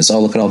big one. Is,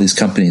 look at all these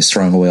companies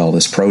throwing away all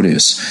this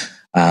produce.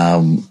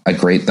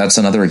 That's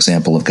another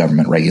example of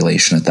government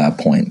regulation at that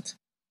point.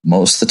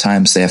 Most of the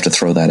times they have to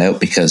throw that out,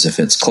 because if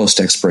it's close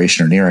to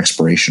expiration or near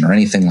expiration or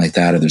anything like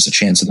that, or there's a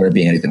chance of there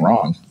being anything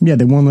wrong, they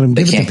won't let them.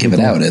 They can't give it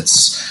out.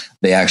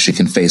 They actually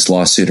can face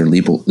lawsuit or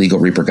legal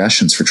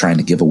repercussions for trying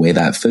to give away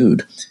that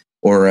food.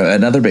 Or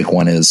another big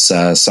one is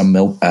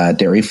some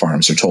dairy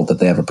farms are told that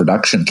they have a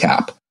production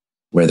cap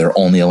where they're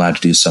only allowed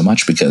to do so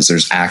much, because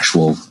there's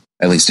actual,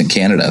 at least in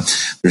Canada,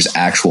 there's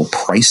actual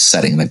price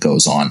setting that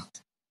goes on,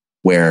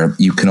 where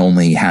you can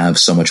only have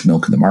so much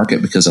milk in the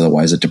market, because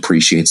otherwise it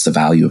depreciates the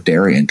value of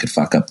dairy and could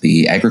fuck up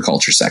the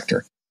agriculture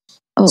sector.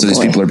 So these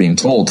people are being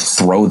told,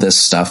 throw this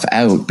stuff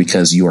out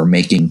because you are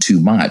making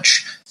too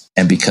much.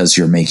 And because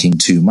you're making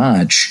too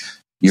much,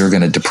 you're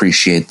going to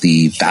depreciate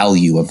the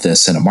value of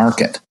this in a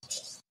market.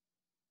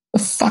 The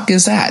fuck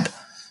is that?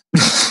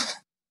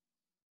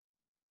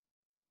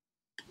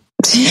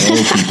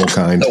 Oh, people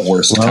kind. The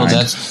worst kind.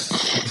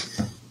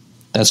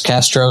 That's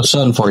Castro's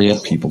son for you.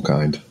 People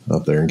kind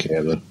up there in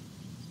Canada.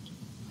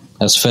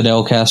 That's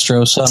Fidel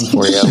Castro's son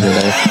for you over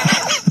there.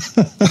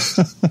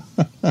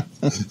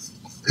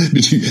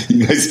 Did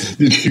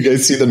you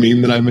guys see the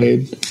meme that I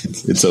made?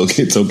 It's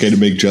okay to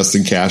make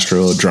Justin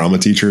Castro a drama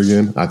teacher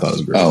again. I thought it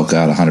was great. Oh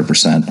God,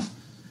 100%.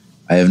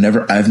 I've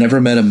never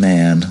met a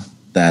man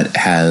that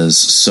has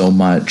so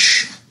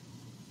much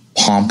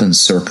pomp and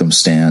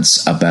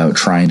circumstance about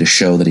trying to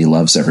show that he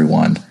loves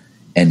everyone,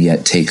 and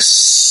yet takes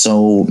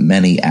so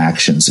many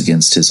actions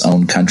against his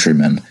own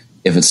countrymen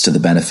if it's to the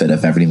benefit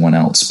of everyone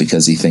else,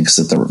 because he thinks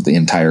that the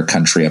entire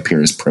country up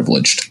here is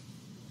privileged.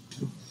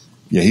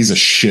 Yeah, he's a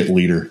shit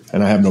leader,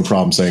 and I have no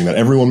problem saying that.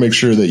 Everyone make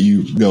sure that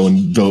you go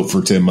and vote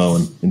for Tim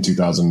Moen in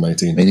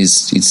 2019. I mean,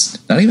 he's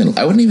not even,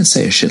 I wouldn't even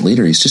say a shit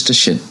leader. He's just a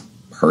shit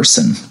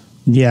person.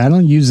 Yeah, I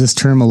don't use this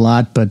term a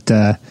lot, but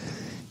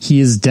he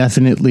is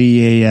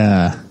definitely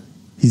a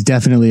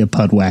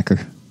pud whacker,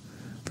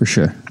 for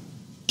sure.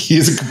 He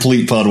is a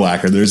complete pud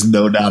whacker. There's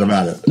no doubt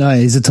about it. No,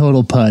 he's a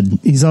total pud.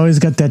 He's always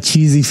got that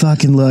cheesy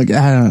fucking look.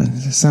 I don't know.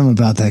 There's something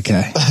about that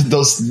guy.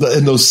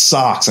 those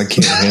socks, I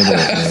can't handle it,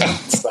 man.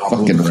 Stop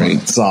fucking right.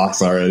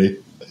 Socks already.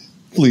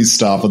 Please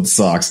stop with the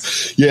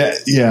socks.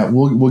 Yeah.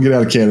 We'll get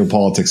out of Canada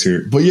politics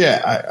here, but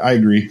yeah, I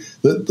agree.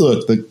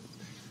 Look, the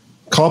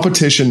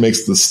competition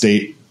makes the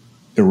state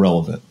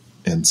irrelevant,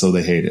 and so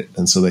they hate it,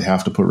 and so they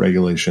have to put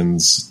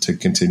regulations to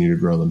continue to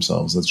grow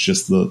themselves. That's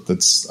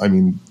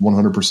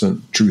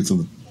 100% truth of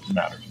the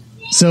matter.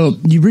 So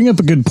you bring up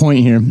a good point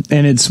here,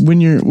 and it's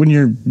when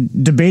you're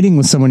debating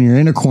with someone, you're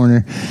in a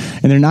corner,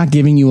 and they're not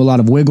giving you a lot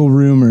of wiggle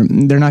room, or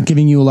they're not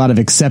giving you a lot of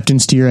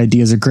acceptance to your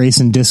ideas or grace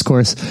in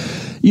discourse.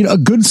 A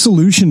good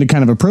solution to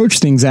kind of approach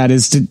things at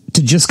is to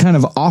just kind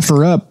of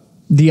offer up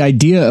the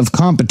idea of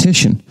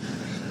competition.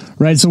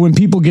 Right. So when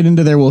people get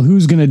into there, well,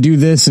 who's going to do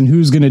this and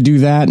who's going to do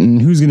that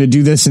and who's going to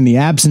do this in the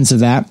absence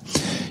of that?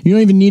 You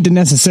don't even need to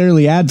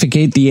necessarily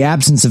advocate the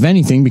absence of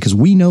anything, because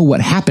we know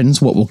what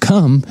happens, what will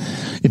come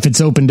if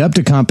it's opened up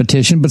to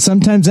competition. But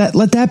sometimes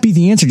let that be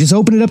the answer. Just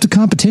open it up to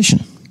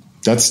competition.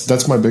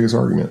 That's my biggest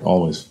argument.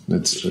 Always.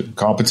 It's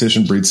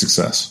competition breeds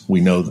success.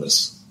 We know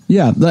this.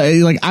 Yeah.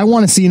 Like I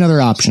want to see another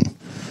option.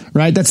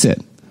 Right. That's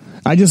it.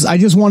 I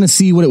just want to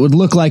see what it would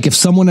look like if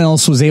someone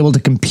else was able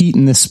to compete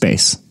in this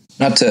space.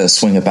 Not to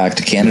swing it back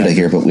to Canada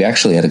here, but we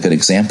actually had a good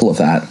example of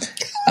that.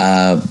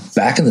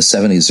 Back in the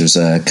 70s, there's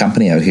a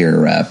company out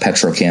here,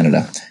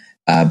 Petro-Canada.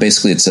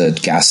 Basically, it's a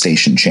gas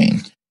station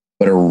chain,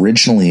 but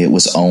originally it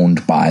was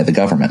owned by the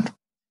government.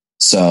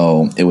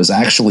 So it was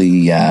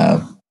actually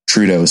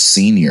Trudeau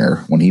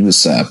Sr., when he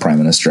was prime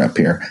minister up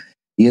here,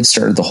 he had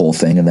started the whole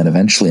thing and then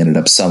eventually ended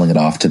up selling it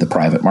off to the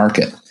private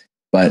market.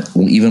 But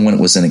even when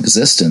it was in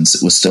existence,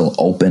 it was still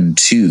open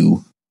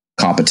to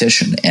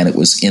competition, and it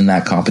was in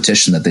that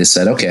competition that they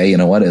said, okay, you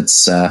know what,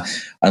 it's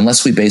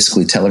unless we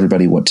basically tell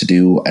everybody what to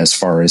do as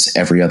far as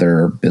every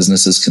other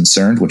business is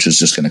concerned, which is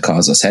just going to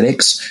cause us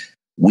headaches,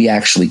 we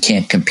actually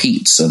can't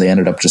compete. So they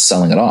ended up just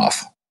selling it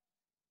off.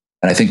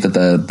 And I think that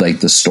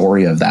the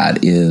story of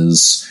that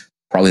is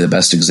probably the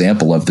best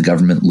example of the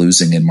government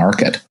losing in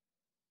market,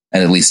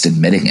 and at least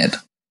admitting it.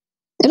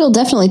 It'll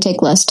definitely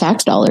take less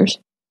tax dollars.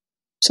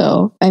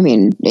 So, I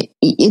mean,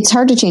 it's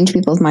hard to change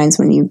people's minds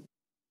when you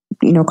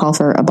call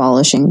for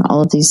abolishing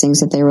all of these things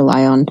that they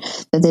rely on,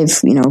 that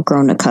they've,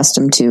 grown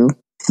accustomed to.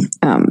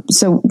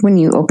 So when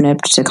you open it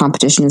up to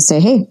competition and say,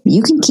 hey,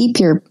 you can keep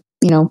your,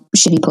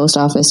 shitty post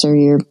office or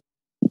your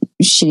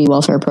shitty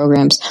welfare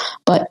programs,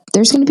 but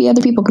there's going to be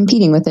other people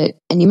competing with it,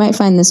 and you might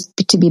find this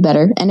to be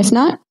better. And if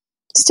not,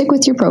 stick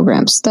with your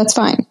programs. That's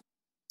fine.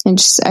 And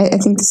I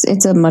think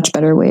it's a much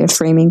better way of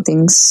framing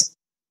things.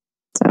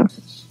 So.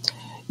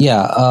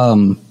 Yeah.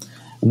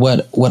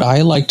 What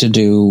I like to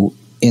do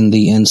in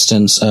the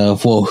instance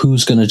of, well,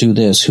 who's going to do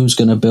this? Who's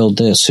going to build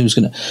this?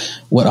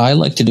 What I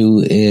like to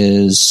do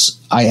is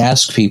I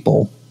ask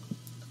people,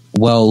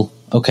 well,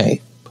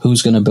 okay,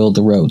 who's going to build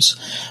the roads?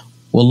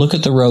 Well, look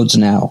at the roads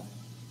now.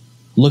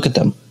 Look at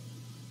them.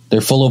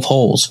 They're full of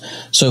holes.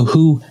 So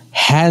who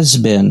has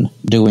been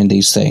doing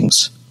these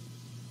things?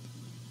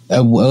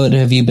 What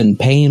have you been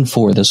paying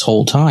for this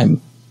whole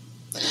time?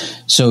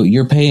 So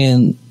you're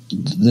paying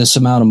this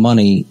amount of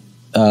money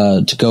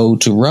to go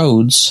to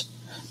roads,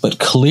 but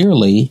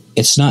clearly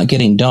it's not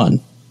getting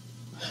done.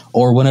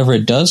 Or whenever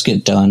it does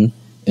get done,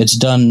 it's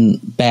done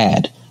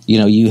bad.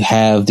 You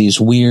have these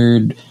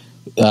weird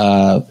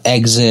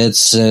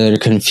exits that are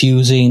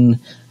confusing.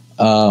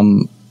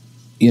 Well,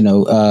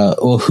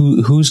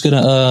 who's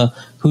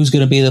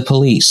gonna be the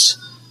police?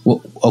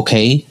 Well,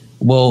 okay,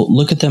 well,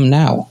 look at them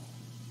now.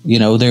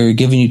 They're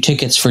giving you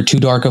tickets for too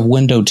dark of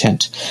window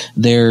tint.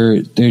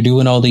 They're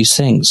doing all these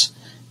things.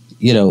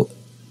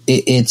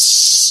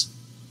 It's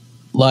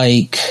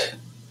like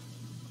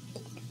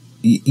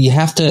you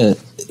have to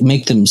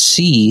make them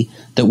see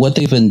that what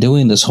they've been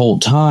doing this whole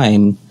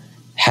time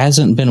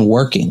hasn't been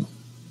working.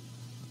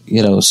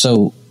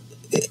 So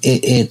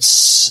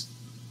it's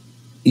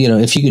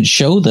if you could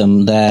show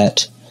them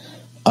that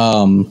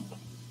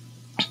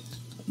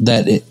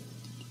if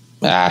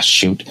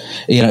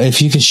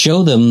you could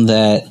show them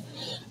that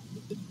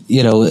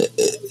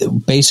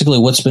basically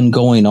what's been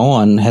going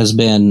on has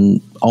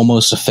been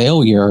almost a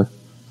failure,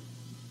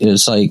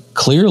 it's like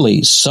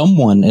clearly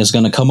someone is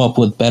going to come up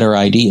with better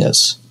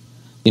ideas.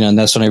 And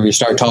that's whenever you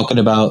start talking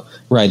about,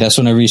 right, that's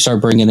whenever you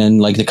start bringing in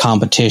like the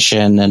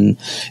competition and,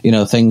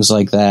 things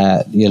like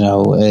that,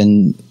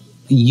 and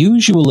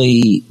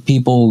usually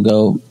people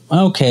go,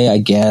 okay, I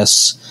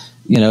guess,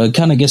 it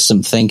kind of gets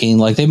them thinking.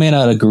 Like they may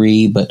not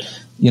agree, but,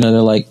 they're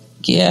like,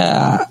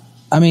 yeah,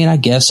 I mean, I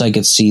guess I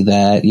could see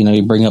that.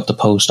 You bring up the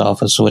post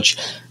office, which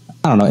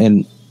I don't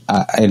know.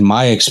 In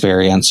my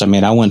experience, I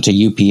mean, I went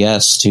to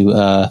UPS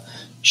to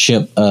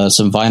ship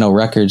some vinyl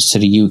records to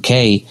the UK,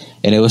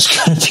 and it was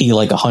going to be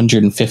like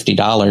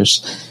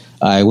 $150.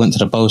 I went to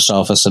the post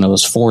office and it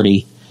was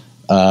 $40.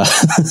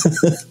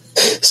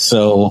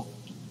 So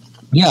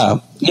yeah.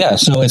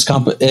 So it's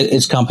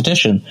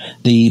competition.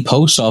 The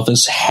post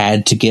office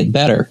had to get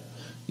better,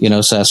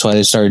 so that's why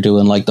they started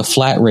doing like the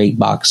flat rate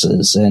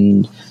boxes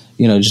and,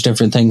 just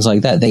different things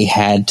like that. They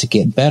had to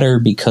get better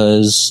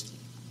because,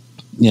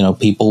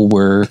 people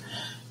were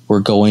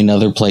going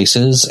other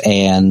places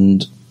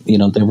and, they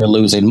were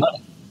losing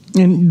money.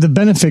 And the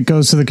benefit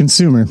goes to the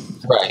consumer.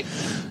 Right.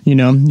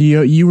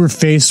 You were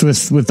faced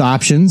with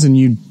options and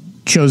you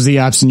chose the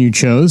option you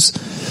chose.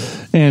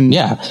 And,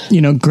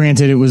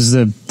 granted it was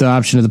the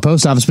option of the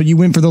post office, but you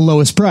went for the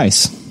lowest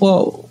price.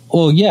 Well,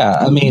 yeah.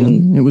 I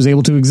mean, it was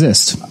able to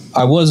exist.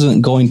 I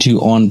wasn't going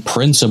to, on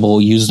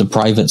principle, use the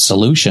private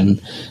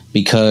solution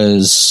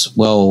because,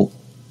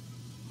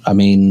 I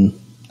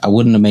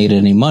wouldn't have made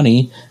any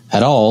money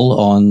at all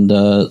on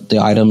the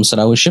items that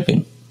I was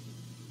shipping.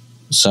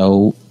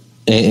 So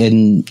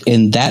in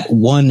that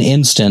one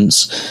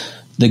instance,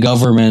 the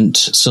government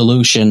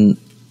solution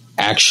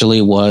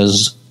actually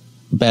was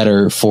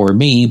better for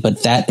me,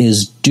 but that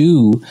is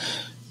due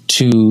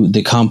to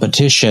the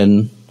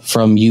competition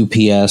from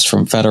UPS,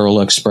 from Federal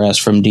Express,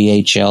 from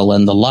DHL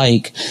and the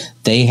like.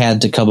 They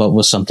had to come up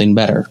with something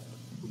better.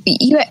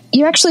 You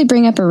actually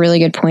bring up a really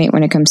good point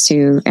when it comes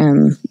to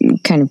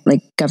kind of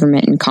like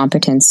government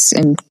incompetence,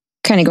 and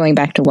kind of going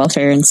back to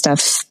welfare and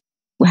stuff.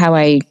 How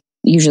I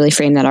usually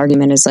frame that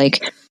argument is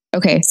like,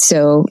 okay,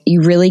 so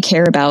you really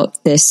care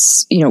about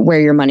this, where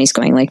your money's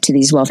going, like to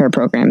these welfare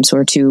programs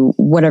or to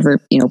whatever,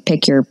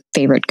 pick your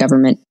favorite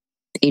government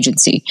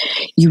agency.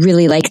 You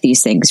really like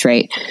these things,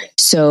 right?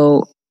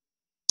 So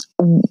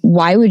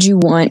why would you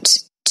want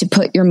to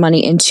put your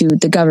money into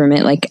the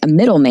government like a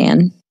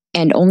middleman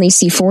and only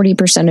see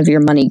 40% of your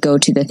money go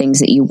to the things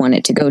that you want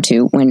it to go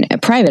to, when a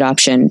private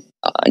option,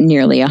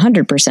 nearly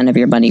 100% of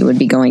your money would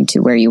be going to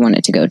where you want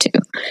it to go to?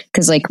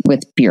 Because like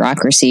with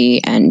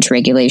bureaucracy and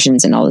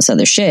regulations and all this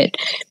other shit,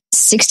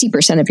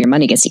 60% of your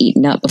money gets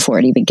eaten up before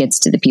it even gets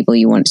to the people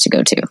you want it to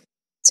go to.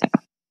 So,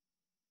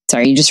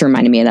 sorry, you just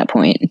reminded me of that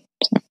point.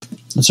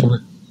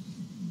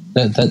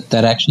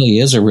 That actually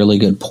is a really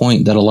good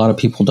point that a lot of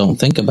people don't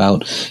think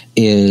about.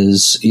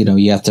 Is you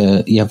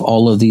have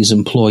all of these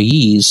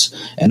employees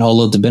and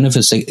all of the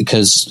benefits,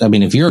 because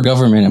if you're a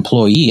government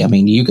employee,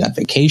 you got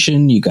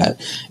vacation, you got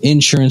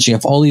insurance, you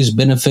have all these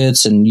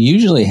benefits, and you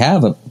usually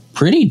have a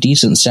pretty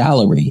decent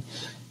salary,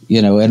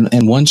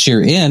 and once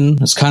you're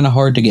in, it's kind of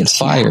hard to get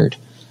fired,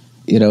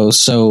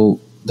 so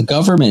the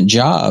government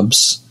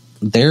jobs,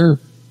 they're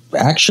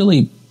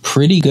actually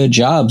pretty good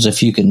jobs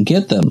if you can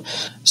get them.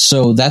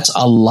 So that's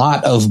a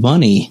lot of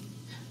money,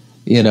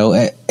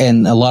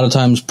 and a lot of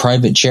times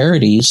private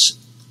charities,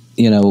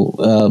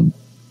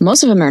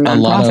 most of them are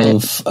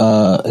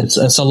nonprofit.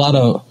 It's a lot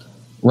of,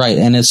 right.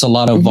 And it's a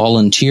lot of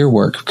volunteer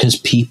work because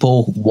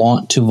people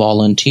want to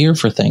volunteer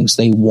for things.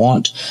 They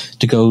want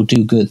to go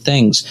do good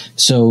things.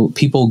 So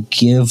people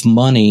give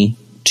money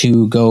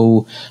to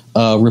go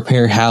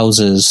repair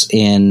houses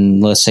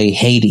in, let's say,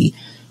 Haiti.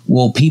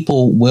 Well,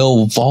 people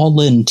will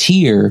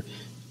volunteer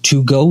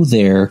to go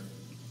there,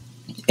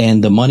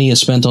 and the money is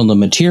spent on the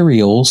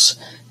materials,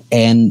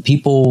 and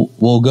people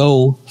will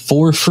go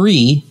for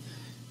free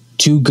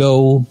to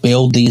go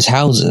build these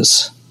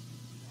houses.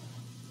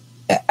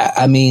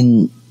 I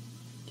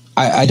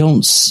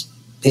don't,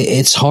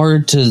 it's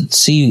hard to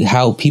see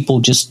how people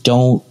just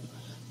don't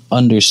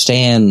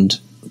understand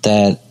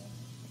that,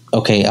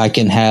 okay, I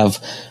can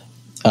have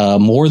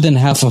more than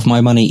half of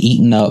my money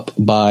eaten up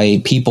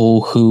by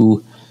people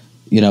who,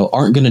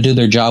 aren't going to do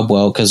their job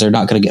well because they're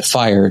not going to get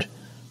fired.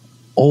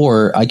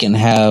 Or I can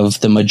have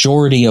the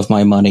majority of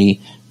my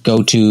money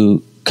go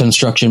to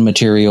construction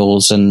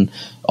materials and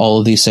all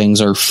of these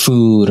things, or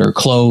food or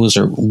clothes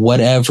or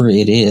whatever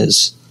it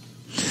is.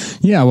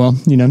 Yeah, well,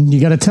 you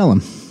got to tell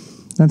them.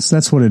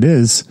 That's what it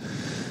is.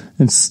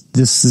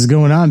 This is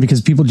going on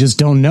because people just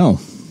don't know.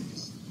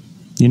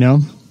 You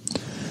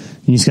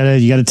just got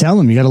to tell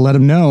them. You got to let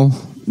them know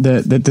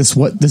that this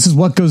is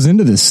what goes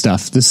into this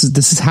stuff. This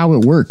is how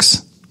it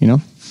works.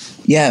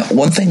 Yeah,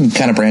 one thing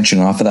kind of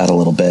branching off of that a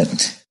little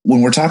bit,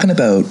 when we're talking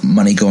about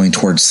money going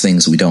towards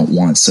things we don't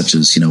want, such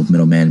as,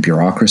 middleman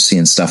bureaucracy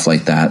and stuff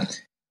like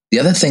that, the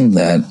other thing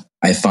that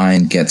I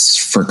find gets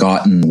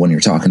forgotten when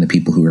you're talking to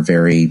people who are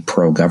very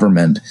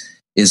pro-government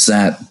is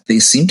that they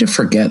seem to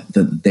forget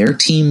that their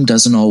team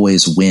doesn't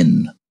always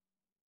win.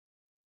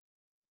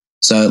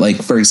 So,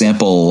 like, for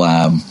example,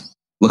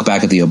 look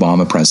back at the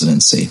Obama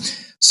presidency.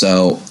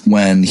 So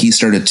when he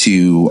started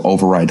to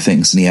override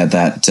things, and he had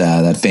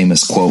that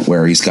famous quote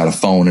where he's got a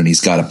phone and he's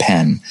got a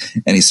pen,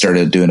 and he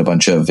started doing a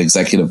bunch of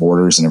executive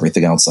orders and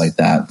everything else like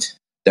that,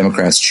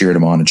 Democrats cheered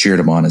him on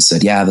and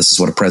said, yeah, this is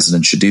what a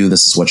president should do.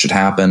 This is what should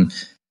happen.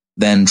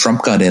 Then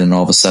Trump got in, and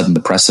all of a sudden the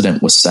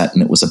precedent was set,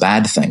 and it was a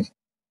bad thing.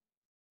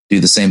 Do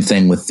the same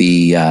thing with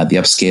the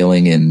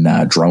upscaling in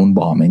drone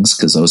bombings,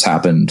 because those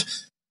happened.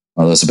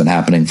 Well, those have been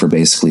happening for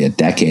basically a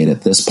decade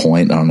at this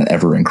point on an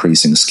ever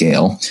increasing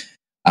scale.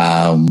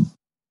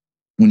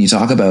 when you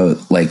talk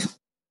about like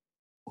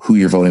who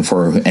you're voting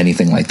for or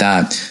anything like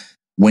that,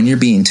 when you're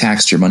being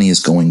taxed, your money is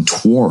going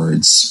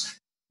towards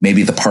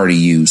maybe the party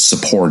you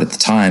support at the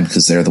time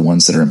because they're the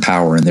ones that are in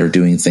power and they're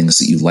doing things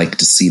that you like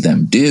to see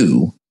them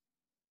do.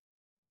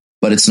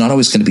 But it's not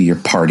always going to be your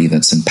party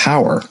that's in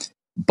power,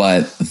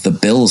 but the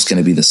bill is going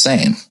to be the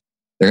same.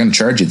 They're going to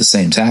charge you the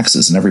same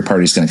taxes, and every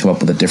party is going to come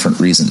up with a different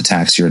reason to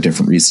tax you or a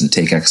different reason to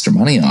take extra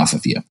money off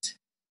of you.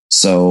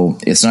 So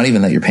it's not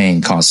even that you're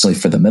paying constantly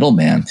for the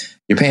middleman.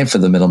 You're paying for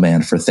the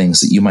middleman for things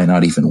that you might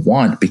not even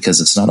want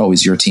because it's not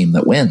always your team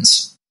that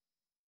wins.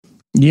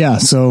 Yeah,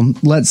 so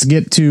let's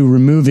get to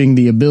removing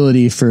the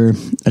ability for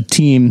a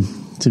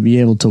team to be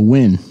able to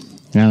win. You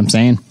know what I'm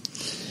saying?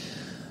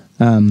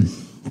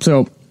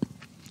 So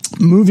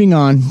moving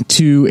on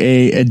to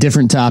a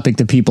different topic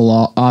that people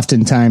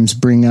oftentimes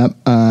bring up.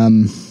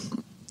 I'm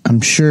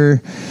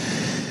sure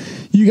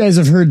you guys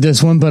have heard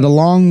this one, but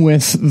along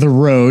with the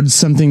roads,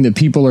 something that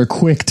people are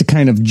quick to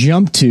kind of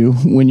jump to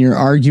when you're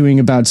arguing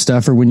about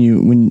stuff or when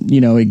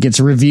it gets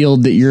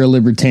revealed that you're a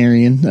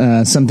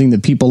libertarian, something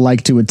that people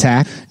like to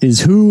attack is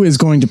who is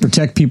going to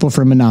protect people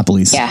from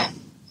monopolies. Yeah,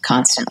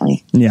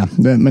 constantly. Yeah,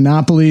 the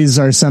monopolies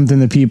are something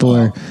that people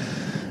are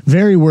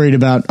very worried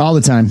about all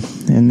the time,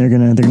 and they're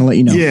gonna let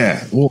you know.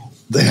 Yeah, well,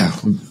 yeah,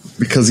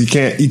 because you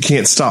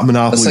can't stop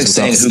monopolies. It's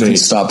like saying who can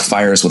stop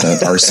fires without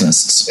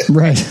arsonists.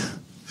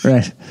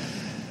 Right.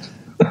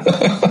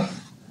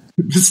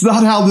 It's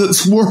not how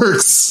this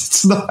works.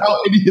 It's not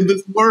how any of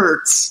this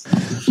works.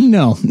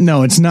 No,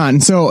 it's not.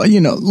 And so,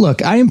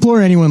 look, I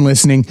implore anyone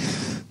listening,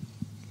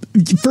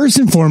 first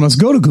and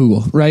foremost, go to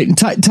Google, right? And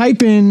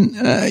type in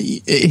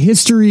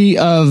history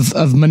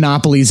of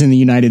monopolies in the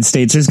United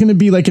States. There's going to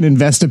be like an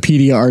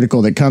Investopedia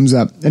article that comes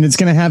up, and it's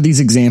going to have these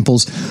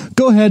examples.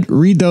 Go ahead,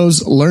 read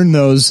those, learn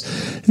those.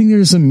 I think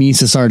there's some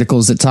Mises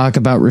articles that talk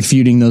about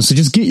refuting those. So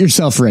just get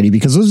yourself ready,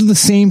 because those are the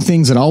same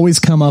things that always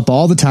come up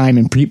all the time,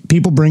 and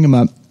people bring them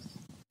up.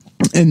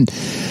 And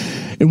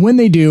when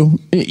they do,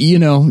 you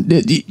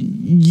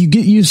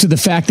get used to the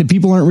fact that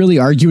people aren't really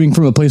arguing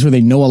from a place where they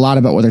know a lot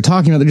about what they're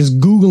talking about. They're just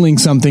Googling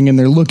something and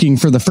they're looking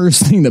for the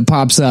first thing that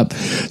pops up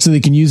so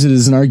they can use it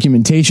as an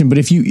argumentation. But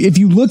if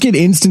you look at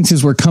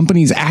instances where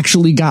companies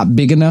actually got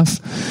big enough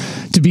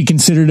to be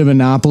considered a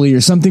monopoly or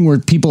something where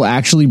people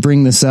actually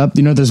bring this up,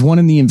 there's one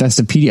in the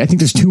Investopedia. I think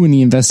there's two in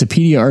the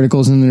Investopedia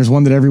articles, and there's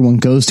one that everyone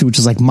goes to, which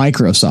is like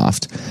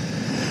Microsoft.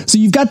 So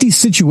you've got these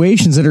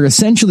situations that are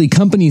essentially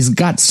companies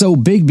got so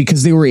big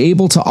because they were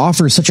able to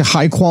offer such a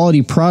high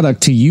quality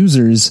product to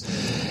users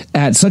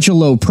at such a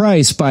low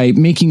price by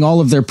making all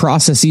of their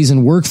processes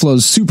and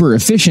workflows super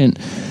efficient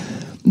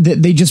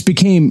that they just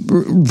became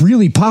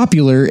really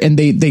popular, and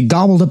they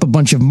gobbled up a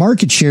bunch of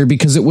market share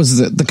because it was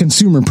the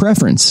consumer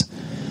preference.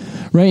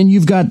 Right. And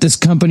you've got this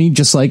company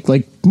just like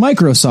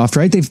Microsoft,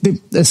 right? They've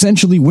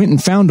essentially went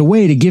and found a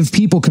way to give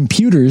people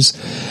computers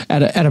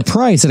at a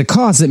price, at a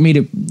cost that made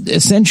it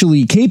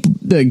essentially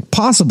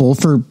possible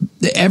for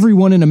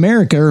everyone in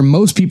America, or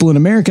most people in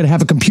America, to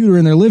have a computer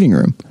in their living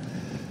room.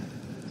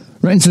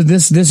 Right. And so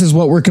this is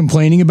what we're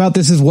complaining about.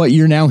 This is what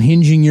you're now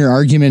hinging your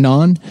argument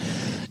on,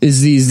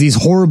 is these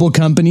horrible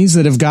companies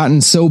that have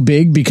gotten so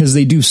big because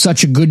they do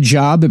such a good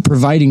job at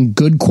providing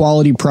good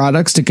quality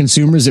products to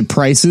consumers at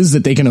prices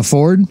that they can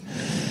afford,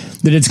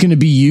 that it's going to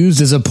be used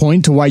as a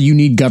point to why you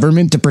need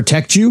government to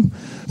protect you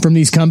from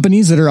these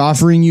companies that are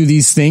offering you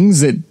these things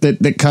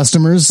that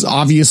customers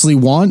obviously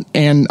want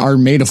and are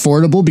made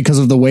affordable because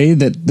of the way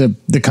that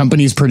the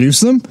companies produce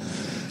them.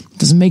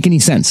 Doesn't make any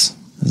sense.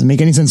 Doesn't make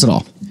any sense at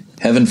all.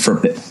 Heaven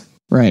forbid.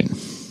 Right.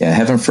 Yeah,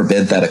 heaven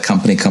forbid that a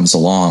company comes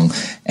along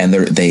and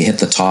they hit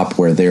the top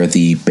where they're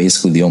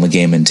basically the only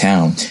game in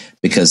town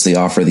because they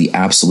offer the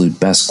absolute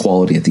best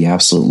quality at the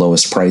absolute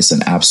lowest price,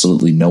 and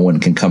absolutely no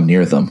one can come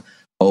near them.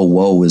 Oh,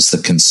 woe is the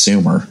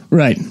consumer.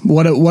 Right.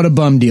 What a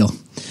bum deal.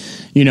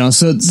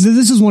 So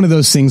this is one of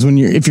those things when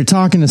if you're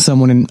talking to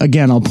someone, and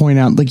again, I'll point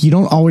out, like, you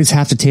don't always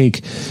have to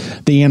take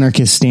the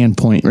anarchist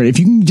standpoint, right? If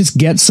you can just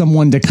get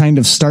someone to kind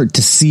of start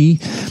to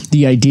see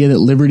the idea that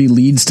liberty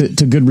leads to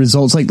good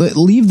results, like,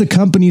 leave the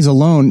companies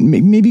alone,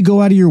 maybe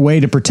go out of your way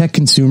to protect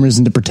consumers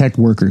and to protect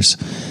workers.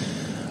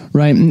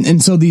 Right.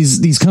 And so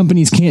these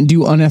companies can't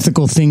do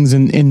unethical things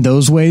in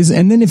those ways.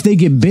 And then if they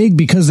get big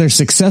because they're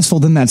successful,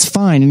 then that's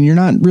fine. And you're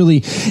not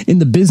really in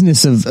the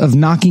business of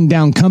knocking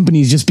down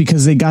companies just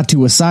because they got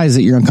to a size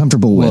that you're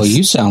uncomfortable with. Well,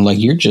 you sound like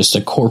you're just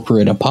a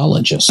corporate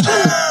apologist.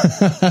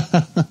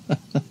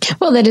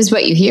 Well, that is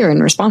what you hear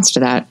in response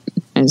to that,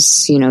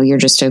 is, you're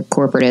just a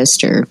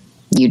corporatist, or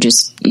you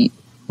just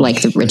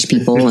like the rich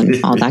people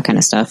and all that kind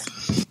of stuff.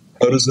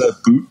 How does that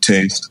boot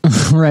taste?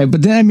 Right.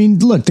 But then,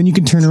 look, then you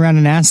can turn around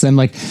and ask them,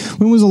 like,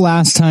 when was the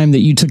last time that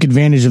you took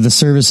advantage of the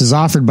services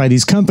offered by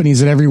these companies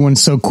that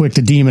everyone's so quick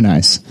to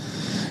demonize?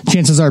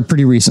 Chances are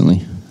pretty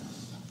recently.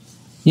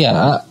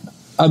 Yeah.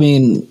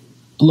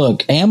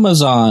 Look,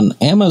 Amazon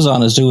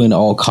is doing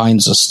all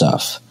kinds of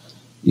stuff.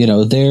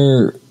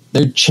 They're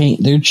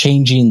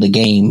changing the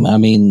game.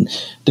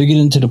 They're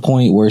getting to the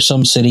point where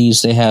some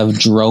cities, they have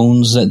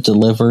drones that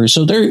deliver.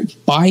 So they're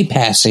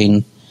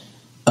bypassing,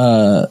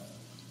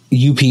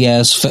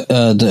 UPS,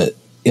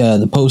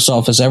 the post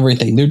office,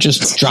 everything. They're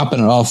just dropping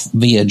it off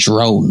via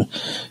drone.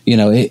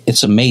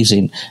 It's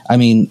amazing. I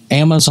mean,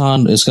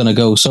 Amazon is going to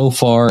go so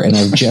far, and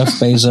if Jeff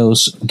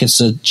Bezos gets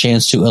a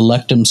chance to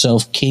elect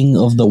himself king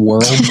of the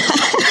world,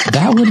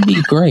 that would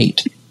be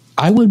great.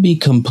 I would be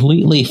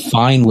completely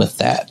fine with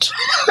that.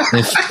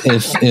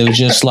 If it was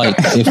just like,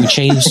 if we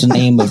changed the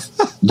name of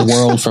the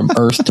world from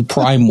Earth to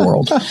Prime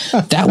World,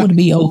 that would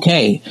be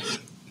okay.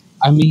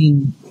 I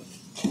mean,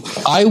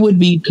 I would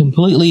be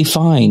completely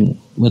fine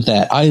with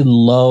that. I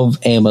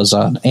love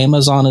Amazon.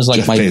 Amazon is like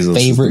Jeff my Bezos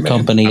favorite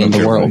company in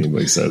the world.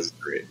 Anybody says it's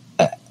great.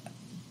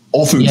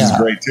 Whole Foods is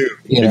great too.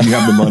 If you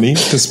have the money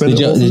to spend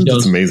on Whole Foods,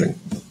 it's amazing.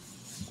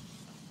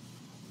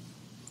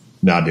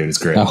 Nah, dude, it's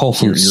great. Whole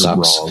Foods you're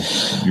sucks. Wrong.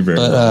 You're very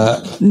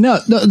wrong. No.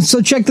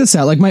 So check this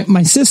out. Like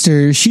my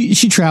sister,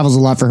 she travels a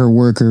lot for her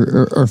work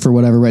or for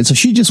whatever, right? So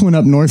she just went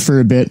up north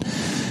for a bit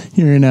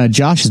here in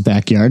Josh's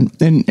backyard,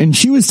 and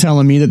she was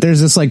telling me that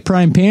there's this like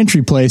Prime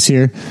Pantry place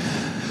here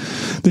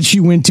that she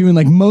went to, and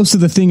like most of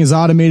the thing is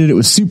automated. It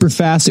was super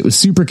fast. It was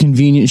super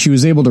convenient. She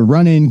was able to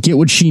run in, get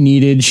what she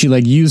needed. She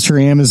like used her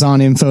Amazon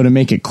info to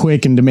make it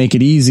quick and to make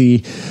it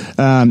easy.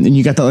 And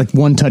you got that like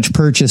one touch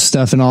purchase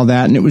stuff and all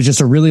that. And it was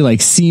just a really like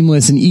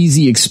seamless and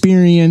easy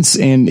experience.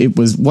 And it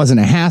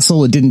wasn't a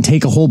hassle. It didn't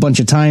take a whole bunch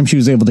of time. She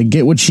was able to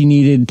get what she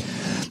needed,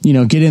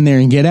 get in there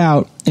and get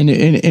out. And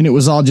it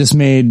was all just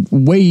made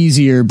way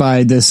easier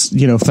by this,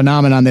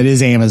 phenomenon that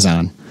is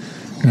Amazon.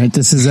 Right,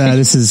 this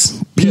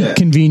is peak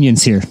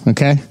convenience here.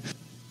 Okay.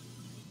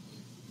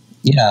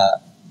 Yeah,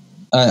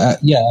 I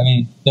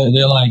mean,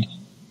 they're like,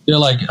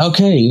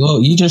 okay,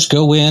 well, you just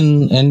go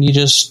in and you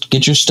just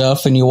get your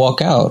stuff and you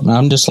walk out. And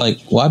I'm just like,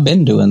 well, I've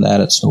been doing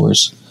that at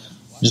stores.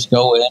 Just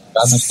go in.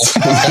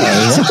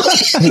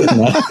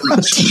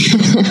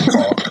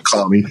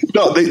 Call me.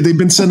 No, they've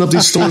been setting up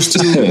these stores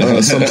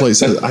too.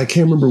 Someplace I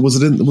can't remember.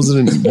 Was it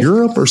in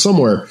Europe or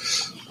somewhere?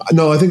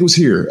 No, I think it was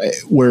here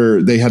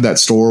where they had that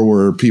store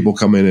where people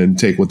come in and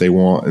take what they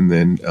want and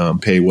then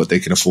pay what they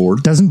can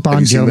afford. Doesn't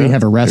Bon Jovi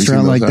have a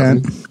restaurant like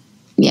that?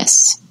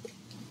 Yes.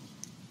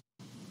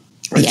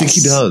 I think he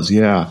does.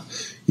 Yeah.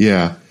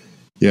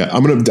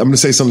 I'm gonna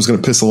say something's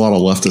gonna piss a lot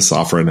of leftists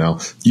off right now.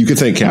 You can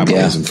thank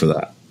capitalism for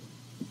that.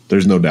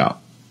 There's no doubt.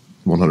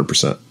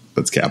 100%.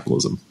 That's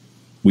capitalism.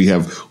 We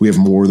have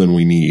more than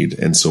we need,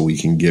 and so we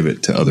can give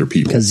it to other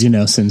people. Because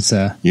since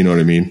you know what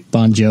I mean.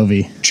 Bon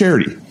Jovi,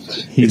 charity.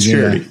 It's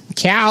charity.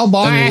 Cowboy.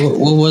 I mean,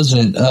 what was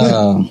it?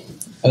 I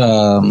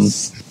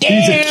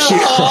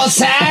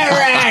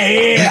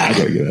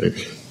gotta get out of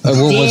here.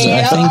 What was it?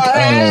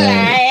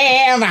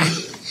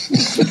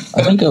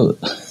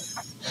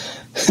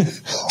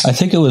 I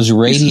think it was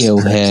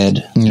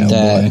Radiohead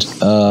that.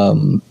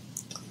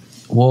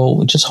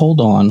 Well, just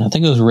hold on. I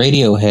think it was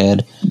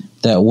Radiohead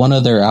that one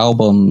of their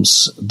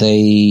albums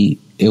it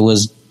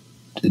was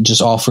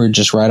just offered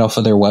just right off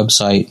of their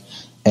website,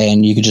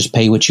 and you could just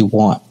pay what you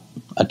want.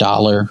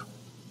 $1,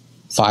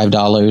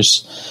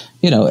 $5.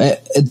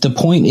 The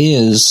point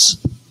is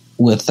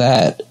with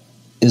that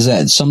is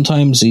that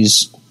sometimes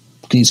these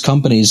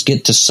companies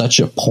get to such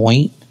a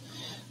point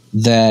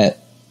that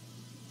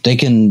they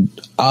can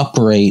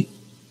operate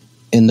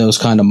in those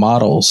kind of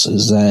models.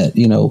 Is that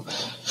you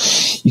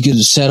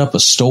could set up a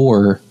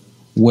store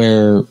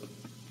where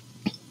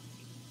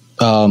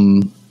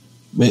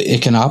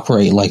it can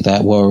operate like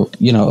that, where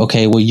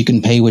you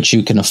can pay what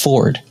you can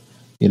afford.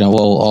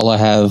 All I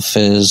have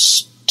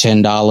is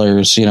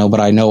 $10, but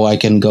I know I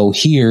can go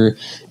here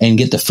and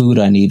get the food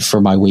I need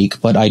for my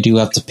week, but I do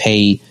have to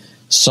pay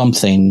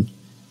something,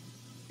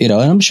 and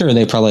I'm sure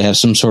they probably have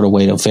some sort of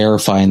way of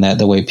verifying that,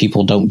 the way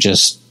people don't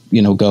just,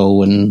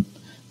 go and,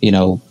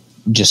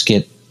 just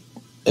get,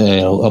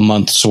 a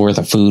month's worth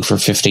of food for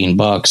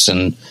 $15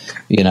 and,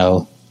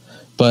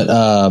 but,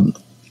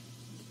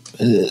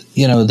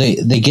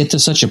 they get to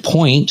such a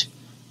point,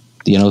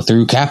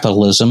 through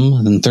capitalism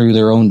and through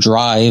their own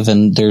drive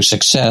and their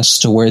success,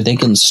 to where they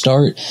can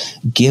start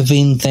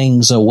giving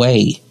things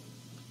away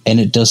and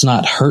it does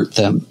not hurt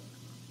them.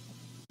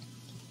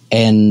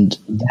 And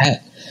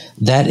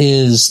that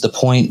is the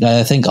point that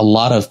I think a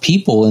lot of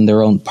people in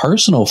their own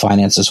personal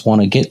finances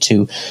want to get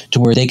to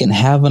where they can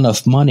have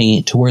enough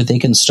money to where they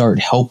can start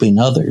helping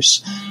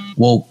others.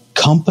 Well,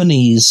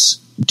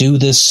 companies do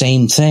this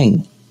same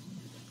thing,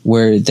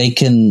 where they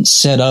can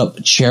set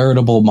up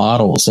charitable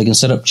models. They can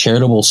set up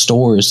charitable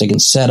stores. They can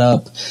set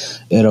up,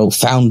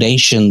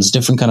 foundations,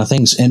 different kind of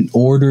things in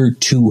order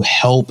to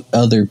help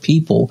other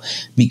people,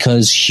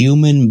 because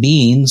human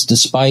beings,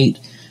 despite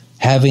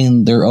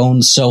having their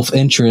own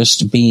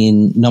self-interest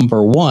being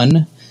number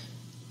one,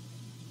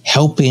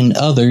 helping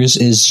others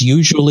is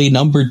usually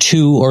number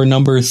 2 or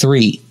number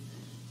 3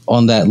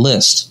 on that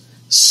list.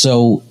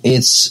 So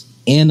it's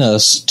in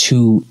us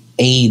to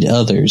aid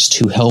others,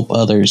 to help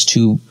others,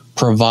 to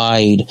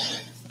provide,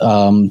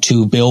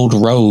 to build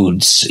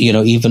roads,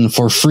 even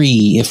for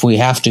free if we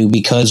have to,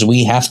 because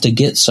we have to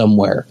get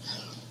somewhere.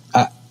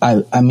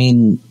 I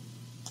mean,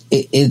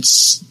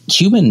 it's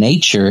human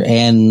nature,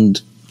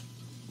 and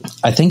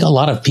I think a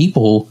lot of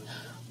people,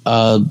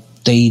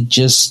 they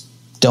just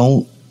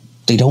don't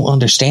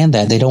understand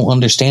that. They don't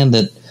understand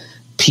that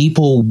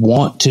people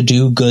want to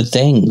do good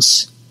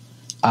things.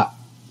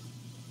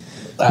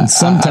 And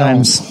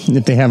sometimes,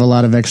 if they have a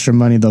lot of extra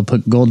money, they'll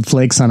put gold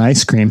flakes on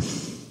ice cream.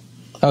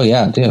 Oh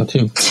yeah, yeah,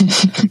 too.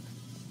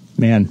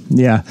 Man,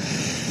 yeah.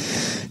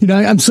 You know,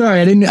 I'm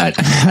sorry.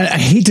 I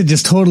hate to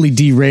just totally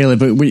derail it,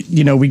 but we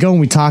go and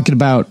we talk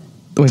about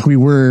like we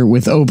were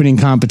with opening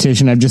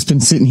competition. I've just been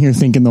sitting here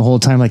thinking the whole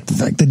time, like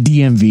the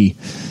DMV,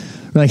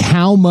 like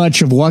how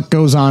much of what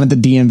goes on at the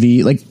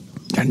DMV, like.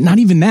 Not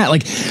even that.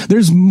 Like,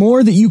 there's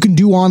more that you can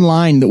do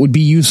online that would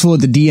be useful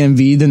at the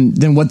DMV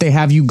than what they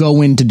have you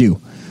go in to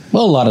do.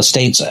 Well, a lot of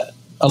states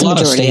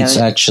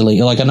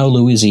actually, like I know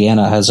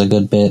Louisiana has a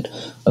good bit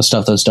of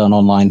stuff that's done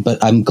online,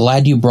 but I'm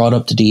glad you brought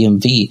up the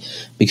DMV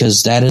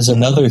because that is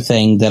another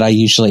thing that I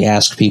usually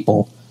ask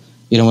people,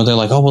 you know, when they're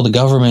like, oh, well, the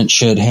government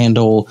should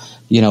handle,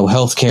 you know,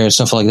 healthcare and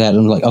stuff like that. And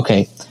I'm like,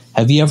 okay,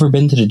 have you ever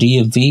been to the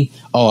DMV?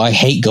 Oh, I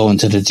hate going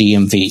to the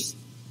DMV.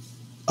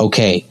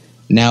 Okay.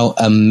 Now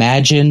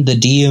imagine the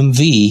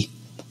DMV,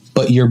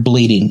 but you're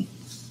bleeding.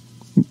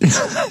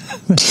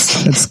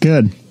 That's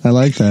good. I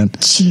like that.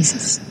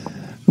 Jesus.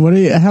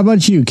 How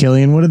about you,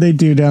 Killian? What do they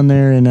do down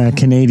there in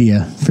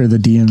Canada for the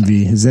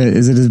DMV? Is it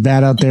as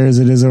bad out there as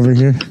it is over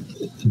here?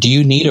 Do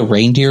you need a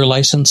reindeer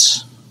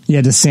license?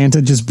 Yeah, does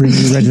Santa just bring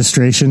you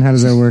registration? How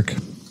does that work?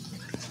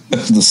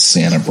 The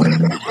Santa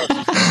bring.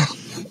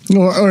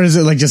 Or is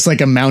it like just like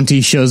a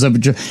Mountie shows up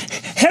and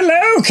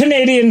hello,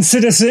 Canadian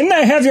citizen,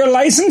 I have your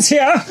license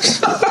here.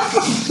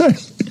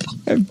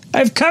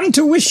 I've come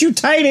to wish you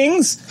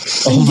tidings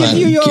and give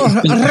you your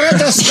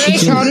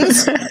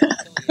registrations.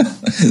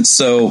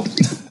 So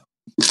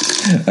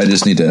I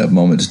just need a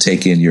moment to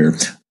take in your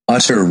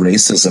utter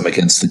racism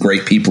against the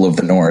great people of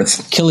the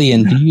North.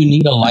 Killian, do you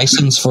need a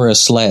license for a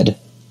sled?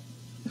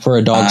 For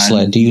a dog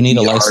sled? Do you need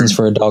a license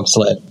for a dog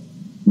sled?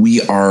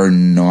 We are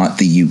not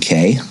the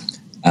UK.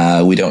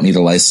 We don't need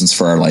a license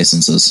for our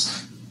licenses.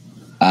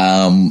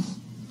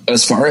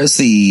 As far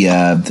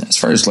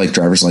as like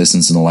driver's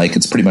license and the like,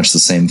 it's pretty much the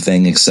same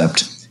thing,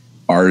 except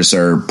ours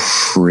are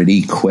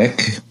pretty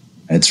quick.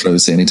 It's really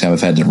anytime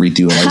I've had to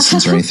redo a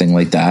license or anything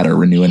like that or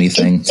renew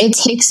anything. It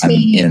takes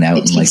me in and out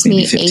in like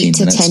maybe 15 8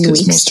 to 10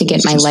 weeks to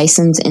get my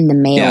license in the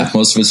mail. Yeah,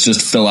 most of us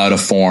just fill out a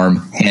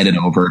form, hand it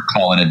over,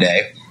 call it a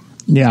day.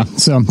 Yeah,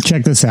 so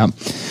check this out.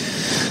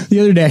 The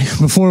other day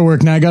before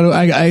work, now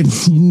I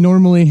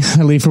normally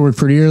leave for work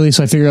pretty early,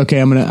 so I figure, okay,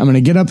 I'm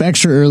gonna get up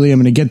extra early. I'm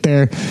gonna get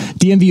there.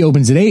 DMV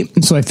opens at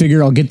 8, so I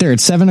figure I'll get there at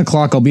 7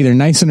 o'clock. I'll be there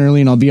nice and early,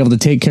 and I'll be able to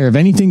take care of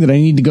anything that I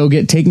need to go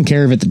get taken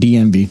care of at the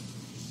DMV.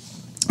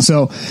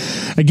 So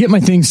I get my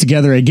things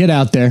together. I get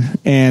out there,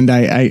 and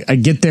I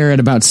get there at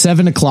about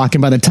 7 o'clock.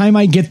 And by the time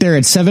I get there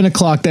at 7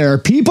 o'clock, there are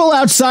people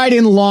outside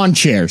in lawn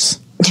chairs.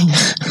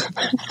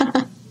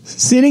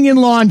 Sitting in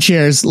lawn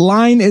chairs.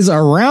 Line is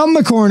around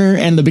the corner,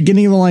 and the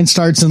beginning of the line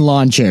starts in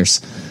lawn chairs.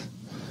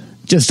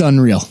 Just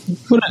unreal.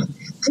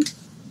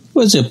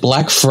 Was it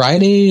Black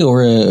Friday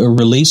or a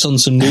release on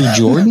some new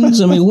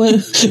Jordans? I mean,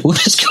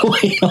 what is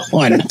going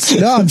on?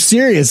 No, I'm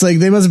serious. Like,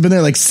 they must have been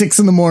there like 6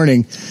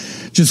 a.m,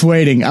 just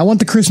waiting. I want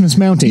the Christmas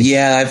mounting.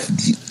 Yeah,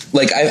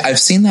 I've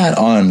seen that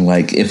on,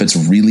 like, if it's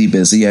really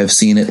busy, I've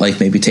seen it like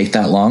maybe take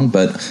that long.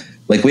 But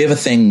like, we have a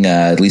thing,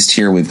 at least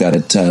here, we've got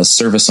it.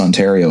 Service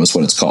Ontario is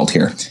what it's called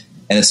here.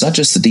 And it's not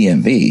just the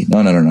DMV.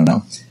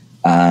 No.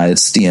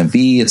 It's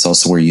DMV. It's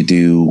also where you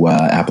do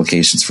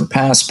applications for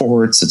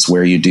passports. It's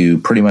where you do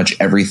pretty much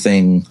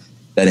everything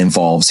that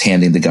involves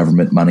handing the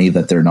government money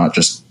that they're not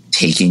just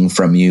taking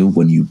from you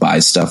when you buy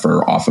stuff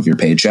or off of your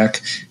paycheck.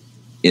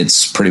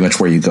 It's pretty much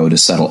where you go to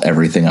settle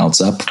everything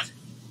else up.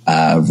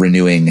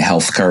 Renewing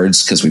health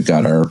cards, because we've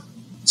got our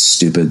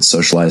stupid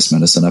socialized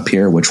medicine up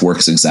here, which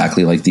works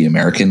exactly like the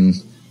American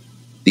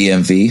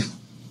DMV.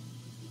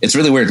 It's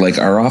really weird. Like,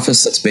 our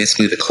office, that's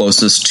basically the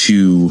closest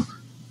to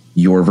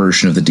your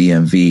version of the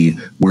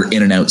DMV. We're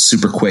in and out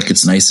super quick.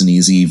 It's nice and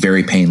easy,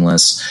 very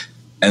painless.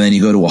 And then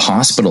you go to a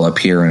hospital up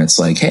here and it's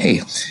like,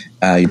 hey,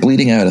 you're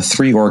bleeding out of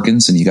 3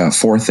 organs and you got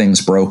 4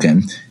 things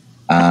broken.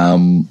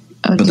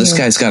 But this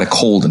guy's got a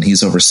cold and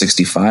he's over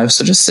 65.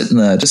 So just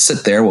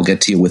sit there. We'll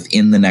get to you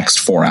within the next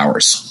 4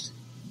 hours.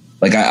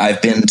 Like,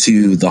 I've been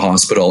to the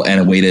hospital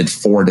and it waited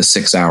 4 to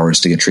 6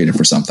 hours to get treated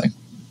for something.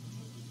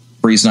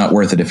 Free's not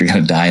worth it if you're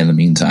going to die in the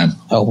meantime.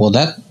 Oh, well,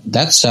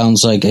 that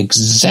sounds like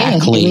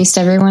exactly at least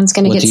everyone's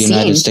going to get what the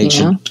United States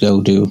should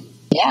go do.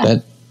 Yeah.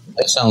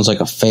 That sounds like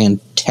a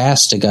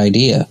fantastic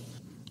idea.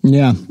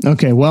 Yeah.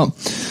 Okay. Well,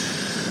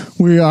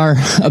 we are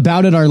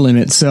about at our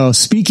limit. So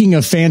speaking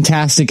of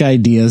fantastic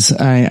ideas,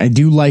 I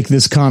do like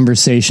this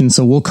conversation.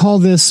 So we'll call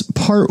this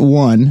part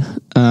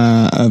 1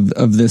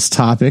 of this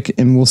topic,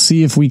 and we'll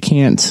see if we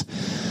can't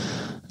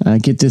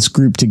get this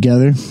group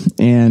together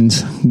and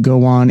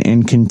go on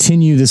and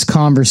continue this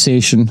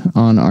conversation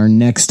on our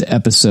next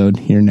episode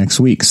here next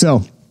week.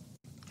 So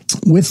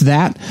with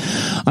that,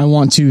 I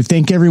want to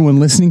thank everyone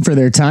listening for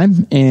their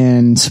time,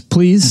 and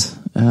please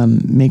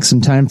make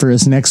some time for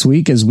us next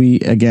week as we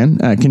again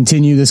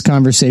continue this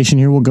conversation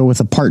here. We'll go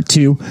with a part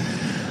 2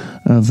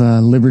 of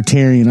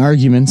libertarian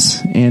arguments.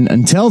 And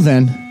until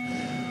then,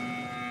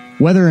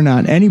 whether or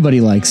not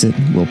anybody likes it,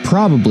 we'll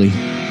probably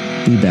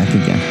be back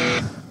again.